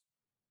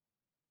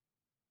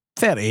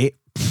 38.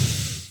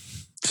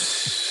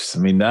 I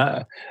mean,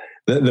 that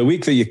the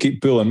week that you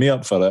keep pulling me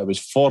up for it was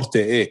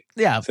 48.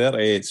 Yeah.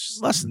 38's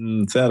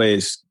starting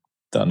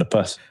to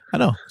piss. I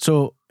know.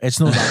 So it's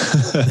not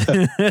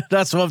that.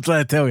 That's what I'm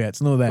trying to tell you.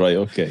 It's not that. Right,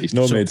 okay. He's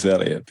not made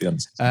 38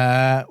 appearances.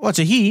 What's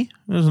a he?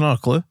 There's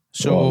another clue.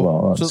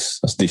 So,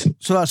 that's decent.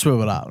 So that's where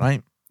we're at,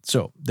 right?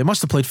 So they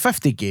must have played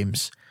 50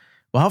 games.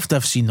 We'll have to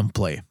have seen them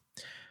play.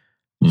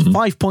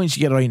 5 points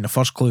you get right in the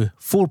first clue,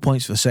 4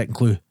 points for the second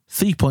clue,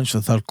 3 points for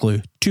the third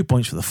clue, 2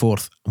 points for the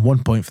fourth, and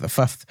 1 point for the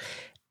fifth.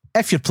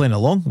 If you're playing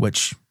along,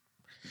 which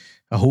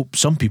I hope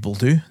some people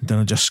do, then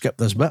I'll just skip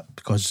this bit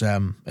because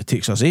it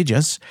takes us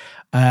ages.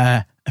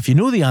 If you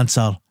know the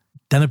answer,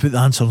 then I put the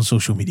answer on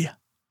social media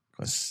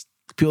because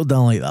people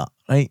don't like that,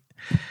 right?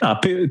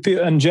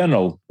 In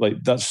general,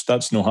 like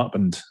that's not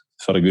happened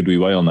for a good wee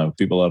while now.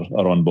 People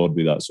are on board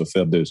with that, so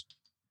fair dues.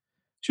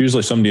 It's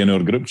usually somebody in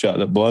our group chat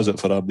that blows it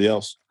for everybody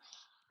else.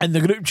 In the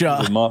group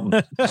chat,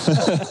 Martin.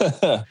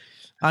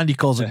 Andy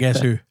calls it Guess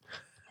Who,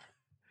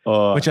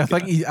 which I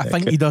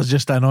think he does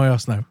just to annoy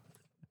us now.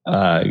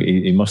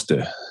 He must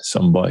do,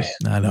 some boy.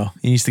 I know.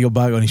 He needs to go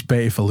back on his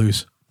petty for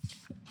lose.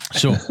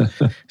 So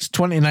it's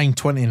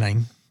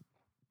 29-29.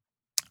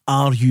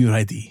 Are you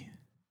ready?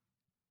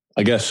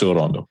 I guess so,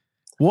 Rondo.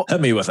 Hit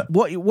me with it.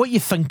 What are you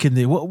thinking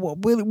there?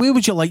 Where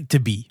would you like to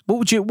be?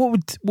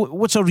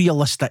 What's a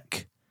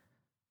realistic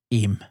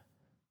aim?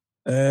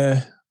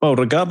 Well,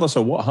 regardless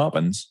of what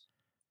happens,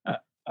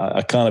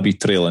 I can't be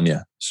trailing you.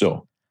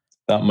 So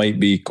that might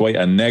be quite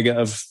a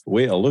negative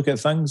way to look at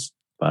things,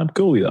 but I'm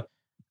cool with that.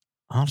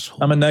 Arsehole.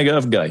 I'm a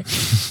negative guy.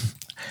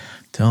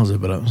 Tell us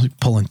about it. I was like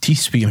pulling teeth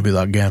speaking about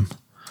that game.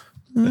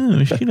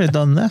 We should have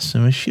done this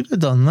and we should have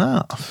done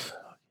that.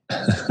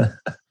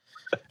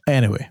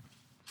 Anyway,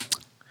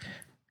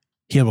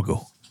 here we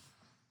go.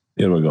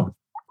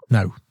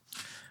 Now, I'm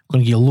going to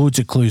give you loads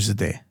of clues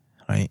today,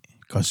 right?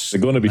 Because they're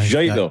going to be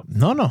shite though.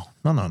 No.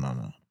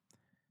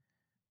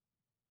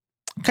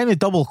 Kind of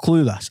double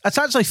clue this. It's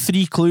actually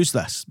 3 clues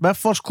this. My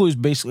first clue is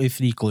basically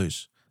 3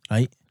 clues,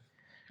 right?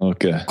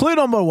 Okay. Clue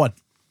number 1.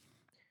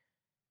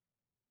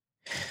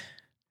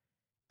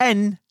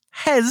 In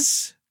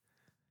his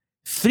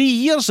 3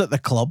 years at the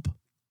club,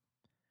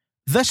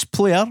 this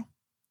player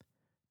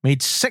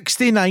made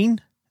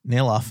 69,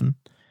 nail laughing,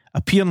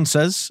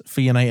 appearances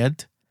for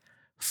United,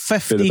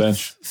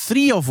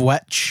 53 of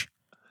which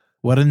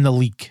were in the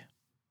league.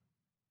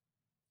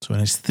 So in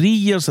his 3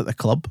 years at the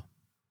club,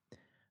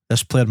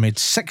 this player made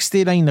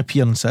 69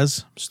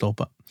 appearances,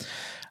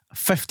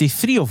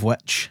 53 of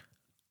which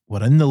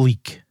were in the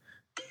league.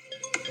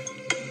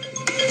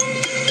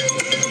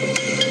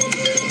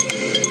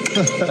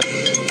 And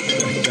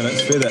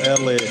it's for the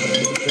early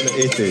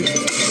 80s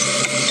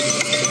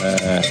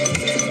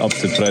up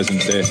to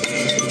present day.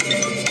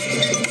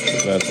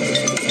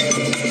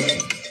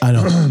 I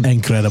know,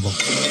 incredible.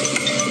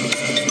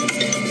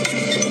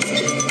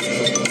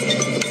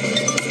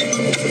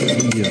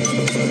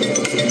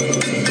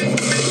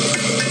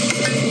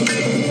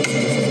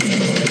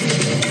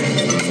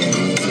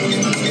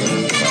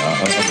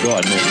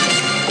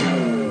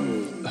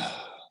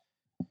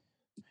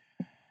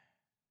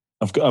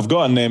 I've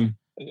got a name.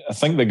 I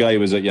think the guy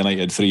was at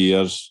United 3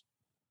 years,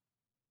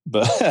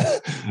 but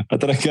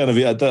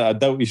I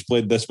doubt he's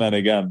played this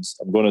many games.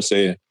 I'm going to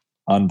say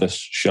Anders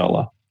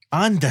Schalla.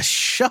 Anders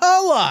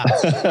Schalla.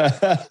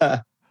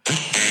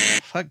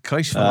 Thank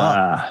Christ for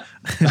that.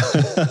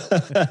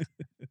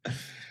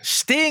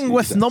 Staying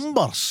with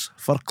numbers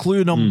for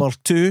clue number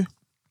 2.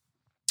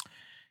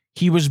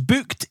 He was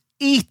booked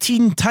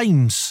 18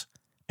 times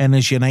in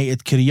his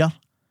United career,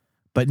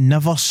 but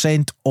never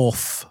sent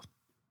off.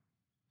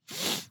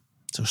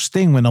 So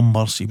staying with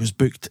numbers, he was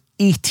booked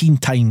 18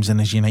 times in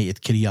his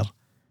United career,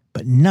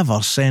 but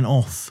never sent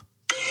off.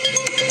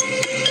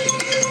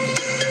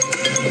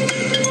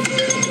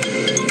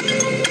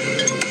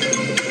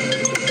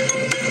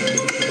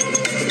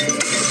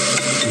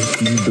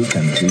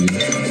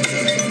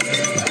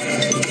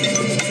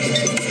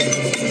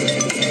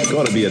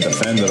 Got to be a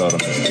defender or a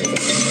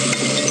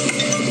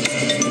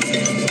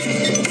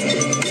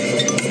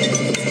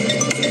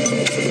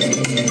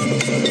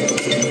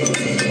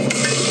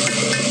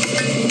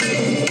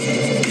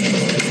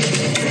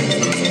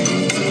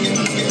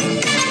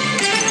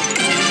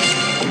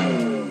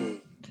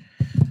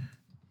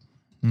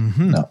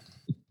No.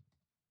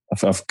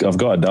 I've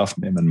got a daft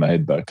name in my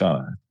head, but I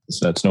can't.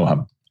 It's not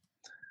him.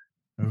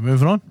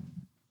 Moving on.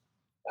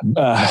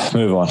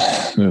 Move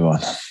on.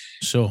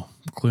 So,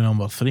 clue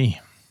number 3.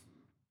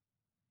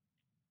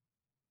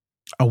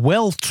 A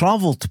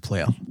well-travelled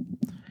player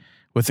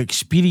with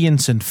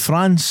experience in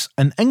France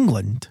and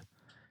England,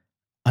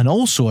 and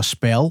also a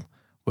spell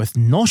with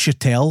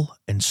Neuchâtel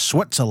in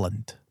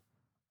Switzerland.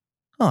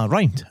 Oh,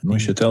 rhymed.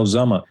 Neuchâtel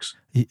Xamax.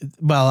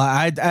 Well,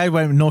 I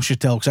went with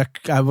Neuchâtel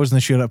because I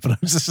wasn't sure how to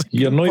pronounce it.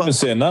 You're not even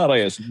saying that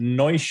right. It's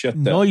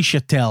Neuchâtel.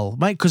 Neuchâtel,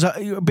 Mike. Because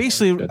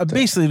basically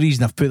the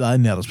reason I've put that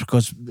in there is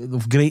because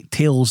of great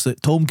tales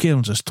that Tom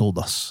Cairns has told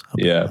us.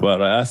 Yeah,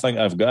 but I think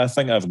I've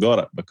got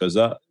it because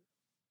that.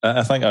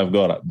 I think I've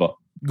got it, but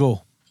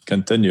go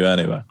continue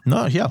anyway.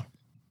 No, here.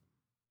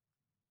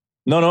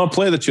 No.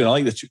 Play the tune. I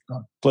like the tune.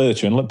 Play the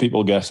tune. Let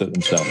people guess it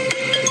themselves.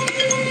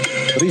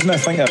 The reason I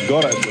think I've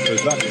got it is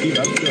because that team,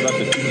 I'm sure that's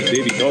the team that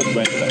Davy Dodds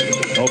went to.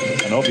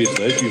 And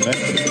obviously, as you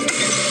mentioned,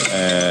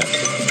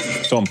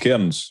 Tom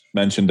Cairns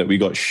mentioned that we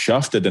got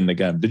shafted in the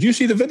game. Did you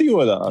see the video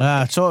of that?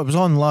 I saw it was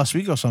on last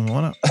week or something,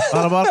 wasn't it?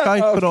 Arab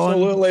Archive put it on.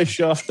 Absolutely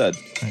shafted. I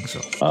think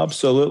so.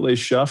 Absolutely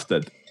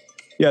shafted.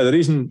 Yeah, the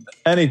reason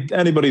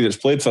anybody that's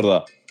played for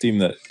that team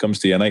that comes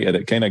to United,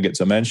 it kind of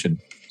gets a mention.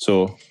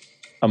 So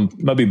I'm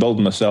maybe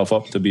building myself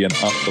up to be an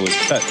absolute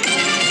tit.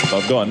 But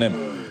I've got a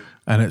name.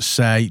 And it's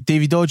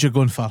Davy Dodds you're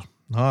going for.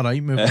 All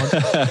right, move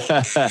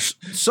on.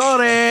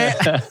 Sorry.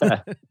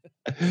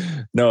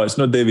 No, it's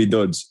not Davy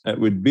Dodds. It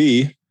would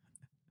be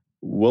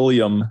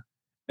William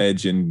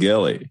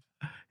Edgingeli.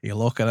 You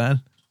lock it in?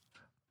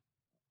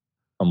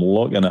 I'm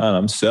locking it in.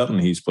 I'm certain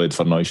he's played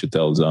for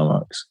Neuchâtel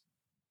Xamax.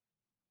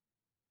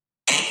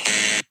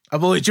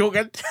 I'm only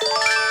joking.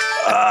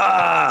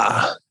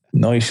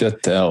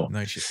 Neuchâtel.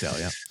 Neuchâtel,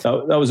 yeah.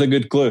 That was a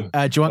good clue.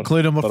 Do you want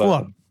clue number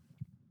 4?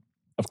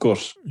 Of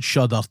course.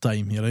 Shudder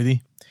time. You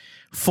ready?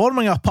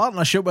 Forming a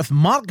partnership with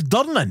Mark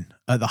Durnan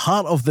at the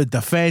heart of the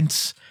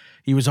defence.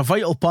 He was a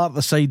vital part of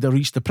the side that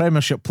reached the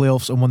Premiership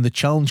playoffs and won the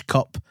Challenge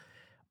Cup.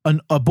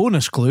 And a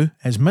bonus clue,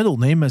 his middle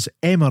name is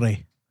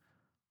Emery.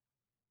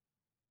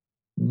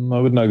 I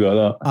wouldn't have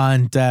got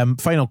that. And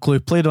final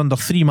clue, played under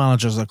 3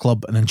 managers at the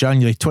club, and in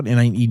January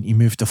 2019 he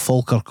moved to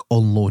Falkirk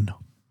on loan.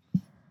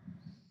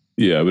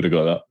 Yeah, I would have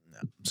got that.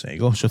 So there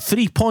you go. So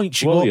 3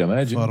 points you William got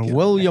Edgingeri. for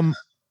William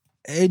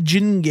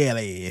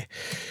Edgingeri,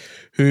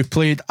 who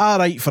played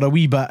alright for a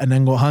wee bit and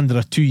then got handed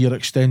a 2-year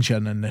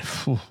extension. And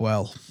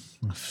well,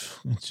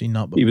 I've seen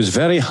that. He was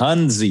very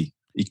handsy.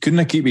 He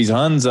couldn't keep his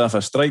hands off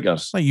of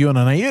strikers. Like you on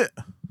a night out.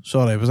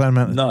 Sorry, was I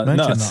meant to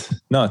mention that?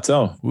 Not at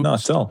all. Oops.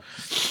 Not at all.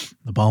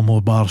 The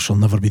Balmore bar shall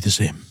never be the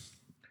same.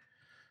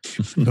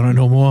 You want to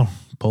know more?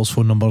 Paul's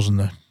phone number's in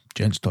the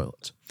gents'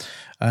 toilets.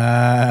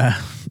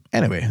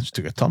 Anyway, let's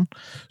take a turn.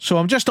 So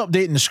I'm just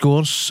updating the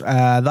scores.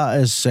 That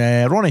is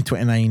Ronnie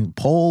 29,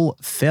 Paul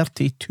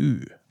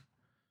 32.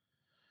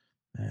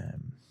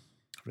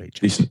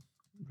 Decent.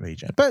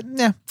 Raging. But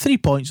yeah, 3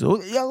 points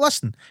though. Yeah,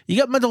 listen, you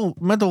get middle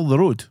of the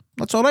road.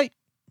 That's all right.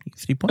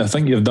 3 points. I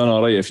think you've done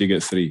all right if you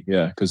get 3.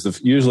 Yeah,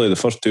 because usually the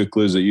first 2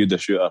 clues that you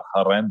dish out are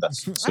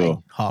horrendous.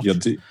 So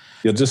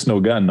you're just no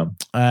getting them.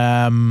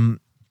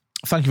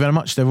 Thank you very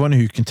much to everyone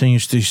who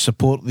continues to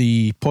support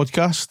the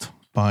podcast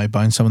by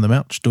buying some of the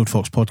merch.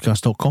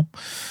 DodeFoxPodcast.com.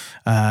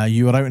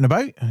 You were out and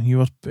about. You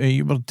were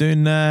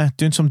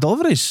doing some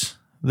deliveries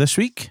this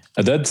week.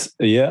 I did.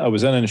 Yeah, I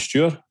was in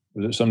Insture.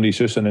 Was it somebody's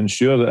house in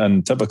Insture?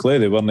 And typically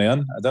they weren't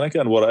in. I don't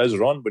know what it is,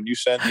 Ron. When you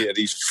send me to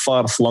these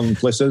far-flung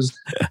places,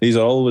 these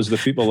are always the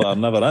people that are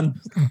never in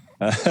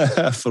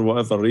for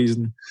whatever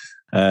reason.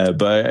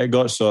 But it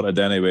got sorted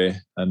anyway,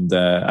 and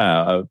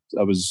I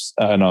was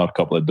at another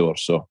couple of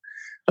doors, so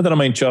I didn't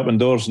mind chopping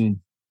doors and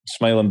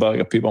smiling back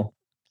at people.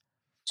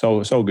 So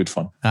it's all good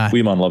fun.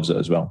 Wee man loves it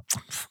as well.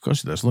 Of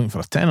course he does. Looking for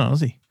a tenner,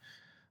 is he?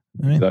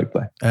 I mean,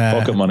 exactly.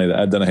 Pocket money that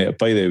I didn't hit a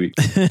pie that week.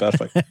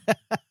 Perfect.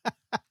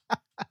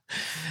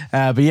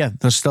 But yeah,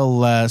 there's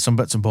still some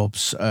bits and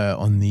bobs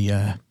on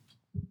the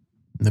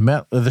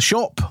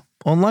shop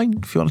online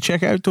if you want to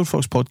check it out,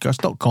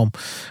 DoorFoxPodcast.com.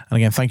 And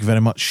again, thank you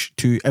very much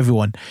to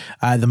everyone.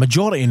 The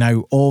majority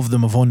now of the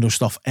Mavondo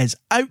stuff is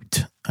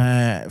out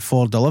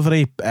for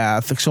delivery. I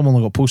think some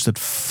only got posted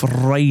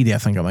Friday, I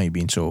think it might have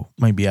been, so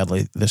might be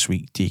early this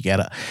week to get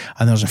it.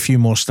 And there's a few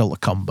more still to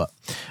come, but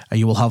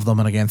you will have them.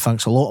 And again,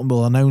 thanks a lot, and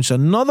we'll announce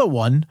another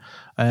one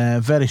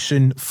very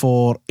soon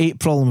for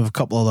April, and with a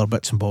couple other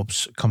bits and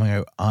bobs coming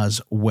out as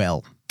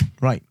well.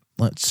 Right.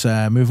 Let's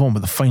move on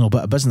with the final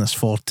bit of business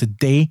for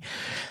today.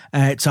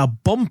 It's a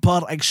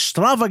bumper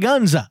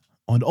extravaganza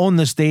on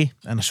this day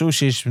in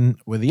association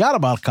with the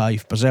Arab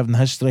Archive, preserving the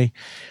history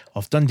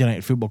of Dundee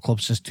United Football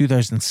Club since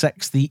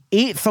 2006. The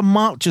 8th of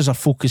March is our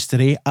focus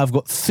today. I've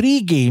got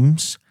 3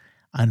 games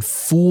and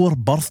 4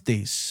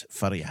 birthdays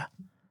for you.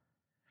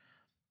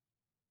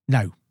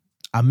 Now,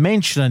 I'm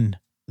mentioning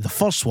the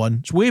first one.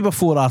 It's way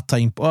before our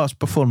time. Well, it's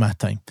before my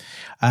time.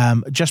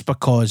 Just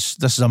because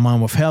this is a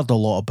man we've heard a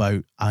lot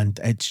about, and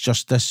it's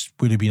just, this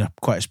would have been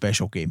quite a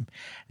special game.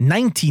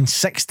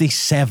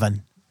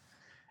 1967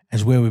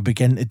 is where we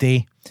begin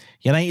today.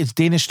 United's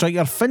Danish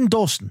striker Finn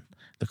Dawson,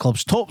 the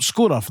club's top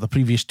scorer for the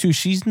previous 2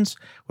 seasons,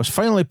 was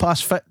finally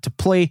past fit to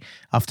play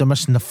after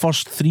missing the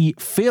first 3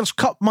 Fairs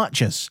Cup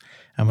matches,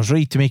 and was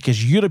ready to make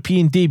his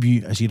European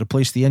debut as he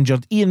replaced the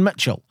injured Ian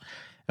Mitchell.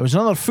 It was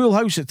another full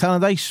house at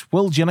Tannadice,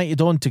 willed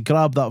United on to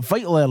grab that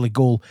vital early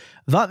goal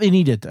that they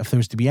needed if there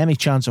was to be any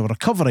chance of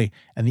recovery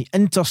in the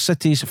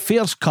Intercities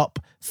Fairs Cup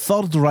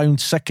 3rd round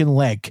second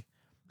leg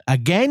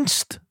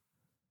against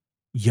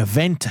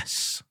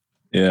Juventus.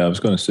 Yeah, I was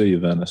going to say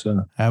Juventus.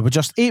 With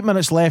just 8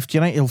 minutes left,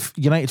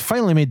 United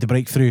finally made the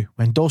breakthrough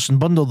when Dawson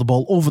bundled the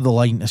ball over the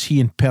line as he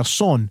and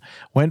Persson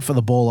went for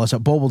the ball as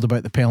it bobbled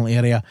about the penalty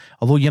area.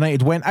 Although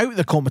United went out of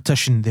the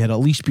competition, they had at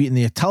least beaten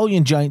the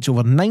Italian giants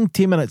over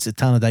 90 minutes at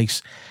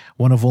Tannadice,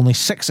 one of only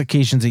 6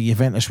 occasions that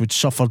Juventus would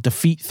suffer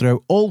defeat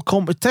throughout all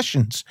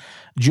competitions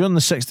during the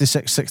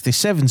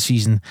 66-67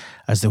 season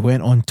as they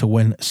went on to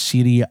win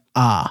Serie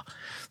A.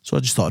 So I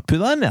just thought I'd put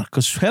that in there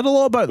because we heard a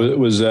lot about it.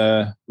 Was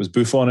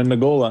Buffon in the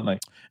goal that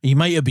night? He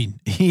might have been.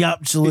 He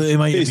absolutely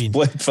might have been. He's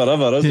played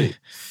forever, hasn't he?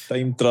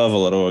 Time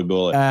traveller or a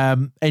goal.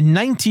 In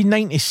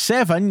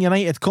 1997,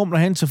 United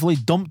comprehensively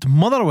dumped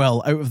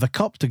Motherwell out of the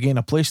cup to gain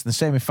a place in the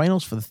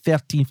semi-finals for the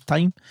 13th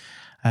time.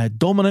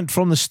 Dominant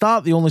from the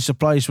start, the only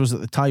surprise was that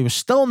the tie was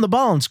still in the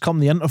balance come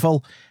the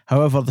interval.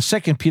 However, the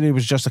second period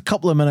was just a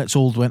couple of minutes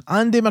old when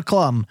Andy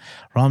McLaren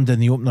rammed in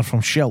the opener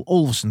from Kjell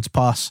Olafsson's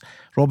pass.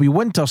 Robbie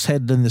Winters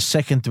headed in the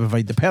second to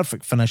provide the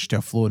perfect finish to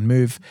a flowing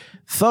move.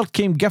 Third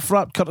came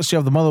gift-wrapped courtesy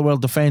of the Motherwell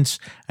defence,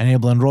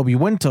 enabling Robbie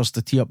Winters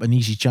to tee up an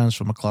easy chance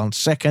for McLaren's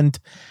second.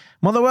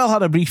 Motherwell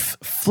had a brief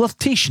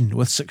flirtation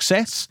with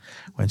success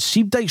when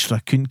Sieb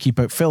Dijkstra couldn't keep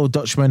out fellow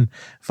Dutchman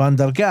Van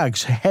der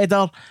Gaag's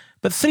header.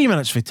 But 3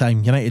 minutes for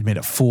time, United made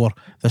it 4.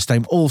 This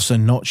time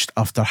Olafsson notched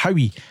after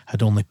Howie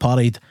had only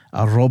parried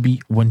a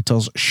Robbie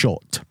Winters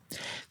shot.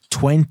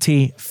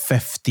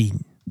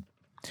 2015.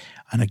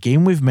 And a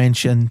game we've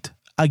mentioned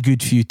a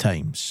good few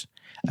times,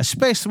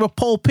 especially with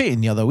Paul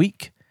Payton the other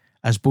week,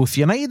 as both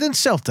United and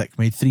Celtic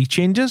made 3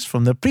 changes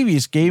from their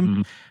previous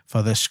game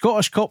for the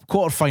Scottish Cup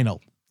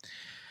quarter-final.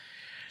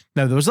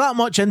 Now, there was that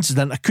much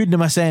incident, I couldn't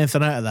miss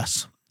anything out of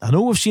this. I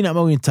know we've seen it a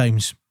million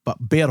times,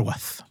 but bear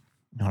with.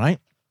 All right?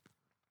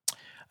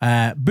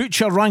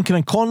 Butcher, Rankin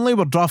and Connolly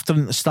were drafted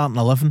into the starting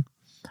 11.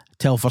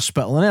 Telfer,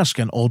 Spittle and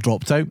Erskine all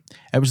dropped out.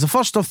 It was the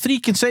first of 3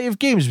 consecutive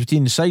games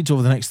between the sides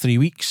over the next 3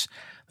 weeks.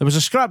 There was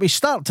a scrappy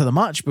start to the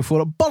match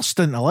before it burst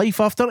into life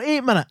after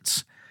 8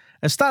 minutes.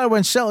 It started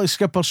when Celtic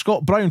skipper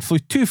Scott Brown flew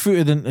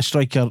 2-footed into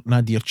striker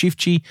Nadir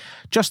Chifchi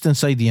just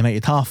inside the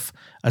United half.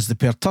 As the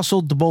pair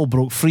tussled, the ball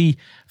broke free.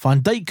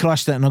 Van Dijk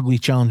crashed at an ugly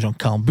challenge on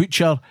Callum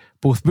Butcher.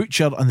 Both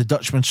Butcher and the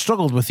Dutchman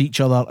struggled with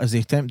each other as they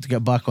attempted to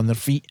get back on their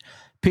feet.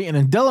 Payton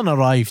and Dillon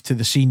arrived to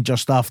the scene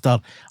just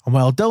after, and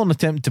while Dillon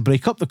attempted to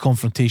break up the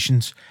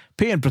confrontations,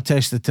 Payton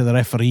protested to the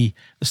referee.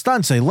 The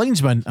standside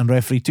linesman and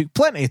referee took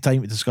plenty of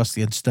time to discuss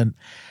the incident,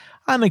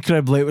 and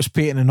incredibly it was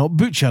Payton and not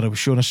Butcher who was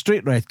shown a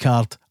straight red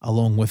card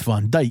along with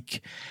Van Dijk.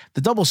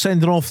 The double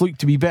sending off looked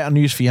to be better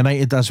news for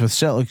United, as with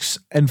Celtic's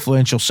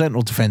influential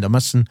central defender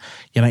missing,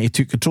 United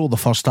took control of the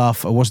first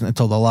half. It wasn't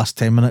until the last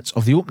 10 minutes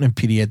of the opening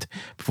period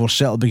before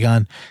Celtic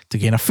began to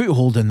gain a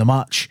foothold in the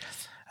match.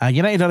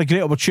 United had a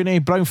great opportunity.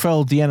 Brown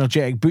fouled the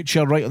energetic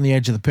Butcher right on the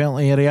edge of the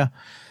penalty area.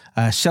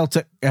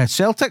 Chifchi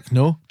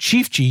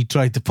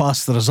tried to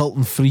pass the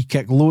resulting free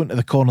kick low into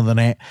the corner of the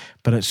net,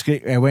 but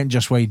it went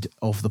just wide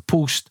of the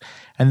post.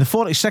 In the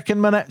 42nd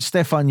minute,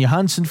 Stefan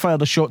Johansson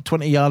fired a shot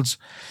 20 yards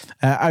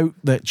out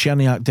that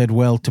Cherniak did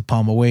well to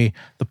palm away.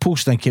 The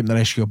post then came to the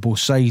rescue of both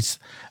sides,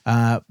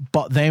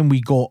 but then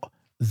we got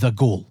the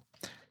goal.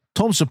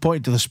 Thompson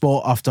pointed to the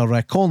spot after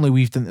Connolly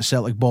weaved into the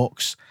Celtic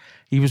box.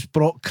 He was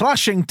brought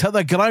crashing to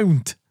the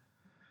ground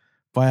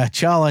by a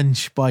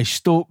challenge by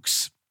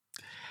Stokes.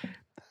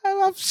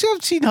 I've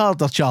seen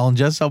harder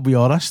challenges, I'll be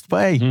honest,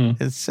 but hey,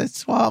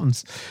 it's what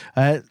happens.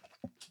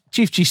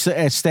 Chief G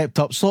stepped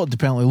up, slotted the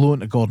penalty low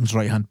into Gordon's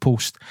right-hand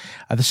post.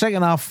 The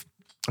second half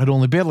had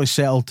only barely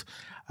settled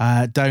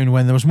down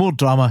when there was more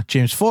drama.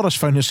 James Forrest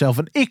found himself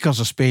in acres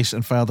of space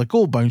and fired a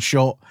goal-bound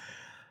shot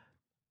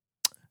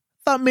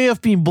that may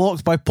have been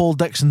blocked by Paul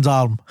Dixon's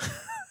arm.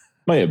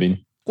 Might have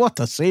been. What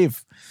a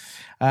save.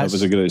 That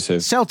was a great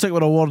save. Celtic were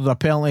awarded a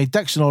penalty.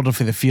 Dixon ordered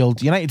for the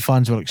field. United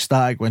fans were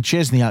ecstatic when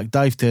Chesniak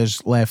dived to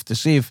his left to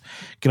save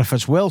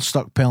Griffiths'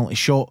 well-stuck penalty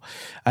shot.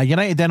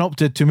 United then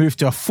opted to move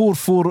to a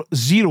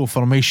 4-4-0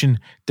 formation,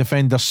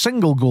 defend their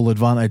single goal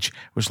advantage,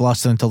 which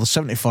lasted until the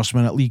 71st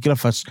minute. Lee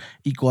Griffiths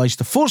equalised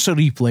to force a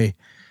replay,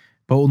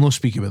 but we'll not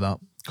speak about that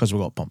because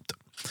we got pumped.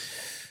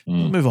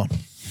 Move on.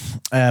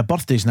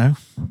 Birthdays now.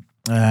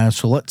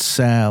 So let's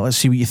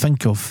see what you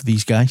think of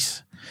these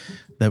guys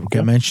that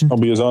get mentioned. I'll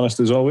be as honest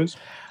as always.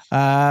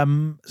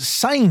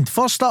 Signed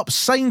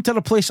to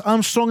replace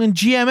Armstrong and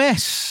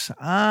GMS,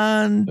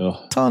 and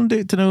turned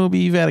out to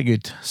be very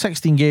good.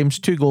 16 games,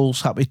 2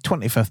 goals. Happy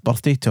 25th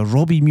birthday to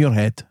Robbie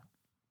Muirhead.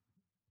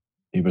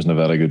 He wasn't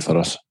very good for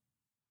us.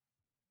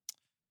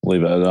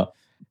 Leave it at that.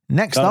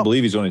 Next Can't up,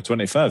 believe he's only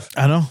 25.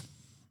 I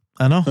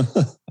know.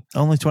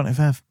 Only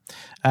 25.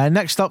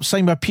 Next up,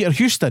 signed by Peter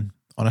Houston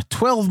on a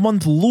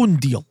 12-month loan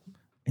deal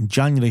in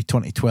January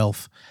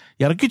 2012.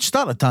 He had a good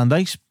start at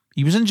Tannadice.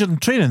 He was injured in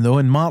training though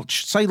in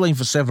March, sidelined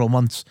for several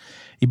months.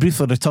 He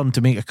briefly returned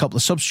to make a couple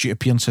of substitute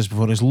appearances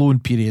before his loan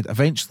period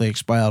eventually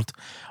expired.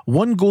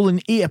 1 goal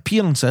in 8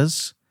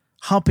 appearances.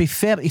 Happy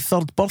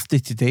 33rd birthday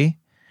today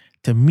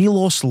to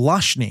Milos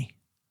Lashny. I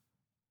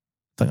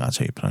think that's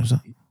how you pronounce it.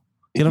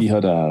 He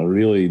had a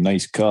really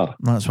nice car.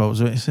 That's what I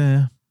was about to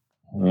say.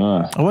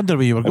 I wonder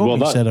where you were going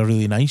when you said a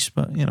really nice,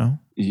 but you know.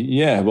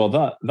 Yeah, well,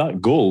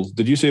 that goal,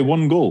 did you say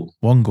 1 goal?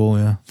 1 goal,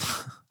 yeah.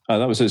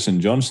 That was at St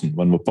Johnstone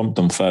when we pumped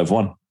them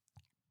 5-1.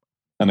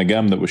 In a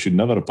game that we should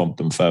never have pumped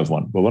them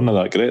 5-1. We weren't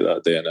that great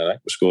that day, and I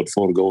think we scored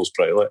 4 goals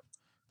pretty late.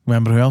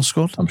 Remember who else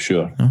scored? I'm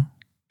sure.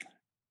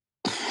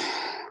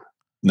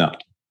 No.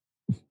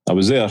 I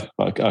was there,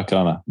 but I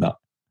can't. No.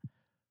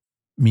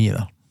 Me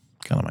either.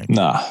 Can't mind.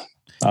 Nah.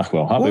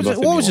 Well, happy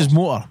birthday. What was his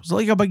motor? Was it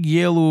like a big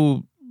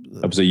yellow?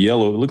 It was a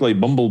yellow. It looked like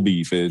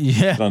Bumblebee for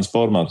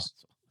Transformers.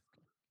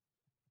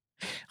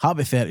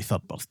 Happy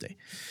 33rd birthday.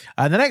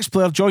 And the next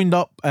player joined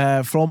up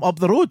from up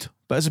the road,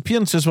 but his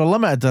appearances were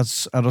limited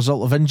as a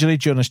result of injury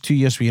during his 2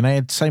 years with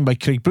United. Signed by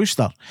Craig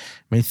Brewster.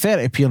 Made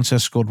 30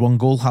 appearances, scored 1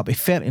 goal. Happy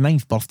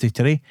 39th birthday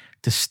today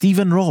to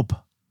Stephen Robb.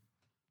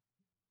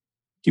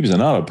 He was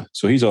an Arab,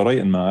 so he's all right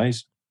in my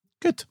eyes.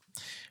 Good.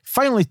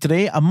 Finally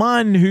today, a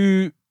man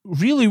who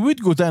really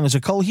would go down as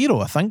a cult hero,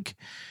 I think.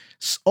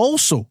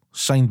 Also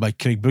signed by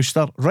Craig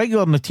Brewster.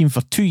 Regular in the team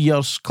for 2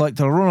 years.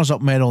 Collected a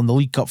runners-up medal in the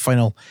League Cup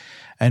final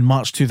in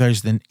March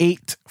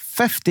 2008.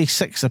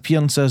 56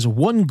 appearances,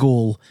 1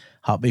 goal.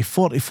 Happy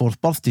 44th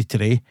birthday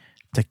today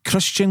to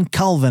Christian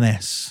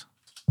Calviness.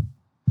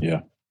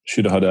 Yeah,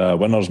 should have had a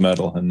winner's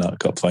medal in that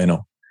cup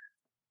final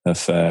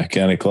if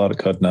Kenny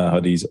Clark hadn't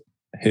had his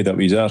head up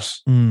his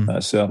arse at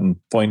a certain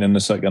point in the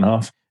second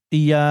half.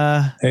 He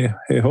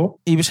ho.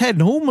 He was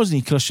heading home,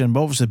 wasn't he, Christian?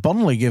 But obviously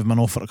Burnley gave him an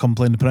offer to come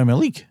play in the Premier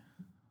League.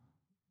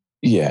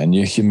 Yeah, and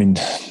you kind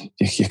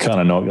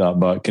of knock that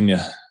back, can you?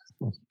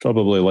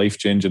 Probably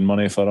life-changing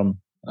money for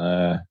him.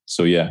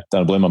 So yeah,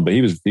 don't blame him. But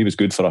he was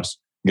good for us.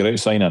 Great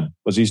signing.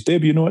 Was his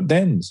debut at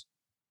Dens?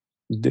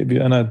 His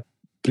debut in a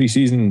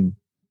pre-season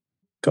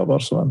cup or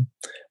something?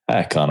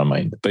 I can't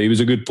mind. But he was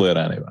a good player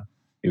anyway.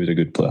 He was a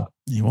good player.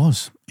 He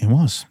was.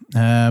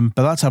 But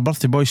that's our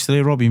birthday boys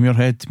today. Robbie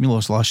Muirhead,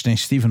 Milos Lashny,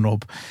 Stephen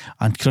Robb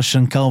and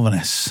Christian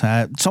Calviness.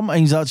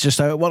 Sometimes that's just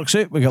how it works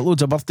out. We got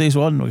loads of birthdays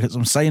on, we get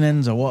some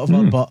signings or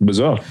whatever. But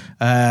bizarre.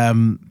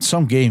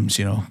 Some games,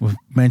 we've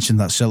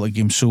mentioned that Celtic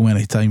game so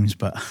many times,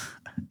 but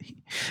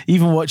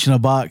even watching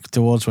it back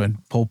towards when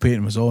Paul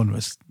Payton was on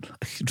was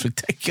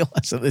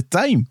ridiculous at the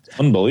time.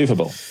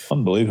 Unbelievable.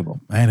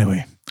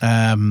 Anyway,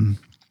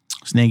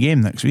 it's no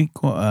game next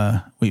week. What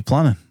are you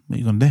planning? What are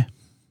you going to do?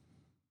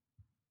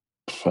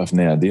 I've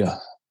no idea.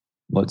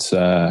 Let's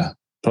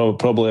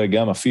probably a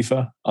game of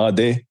FIFA a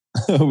day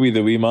with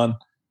the wee man.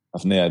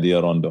 I've no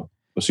idea, Rondo.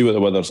 We'll see what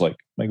the weather's like.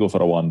 Might go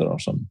for a wander or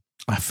something.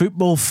 A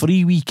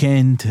football-free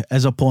weekend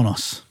is upon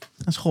us.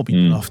 This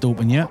hobby draft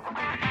open yet?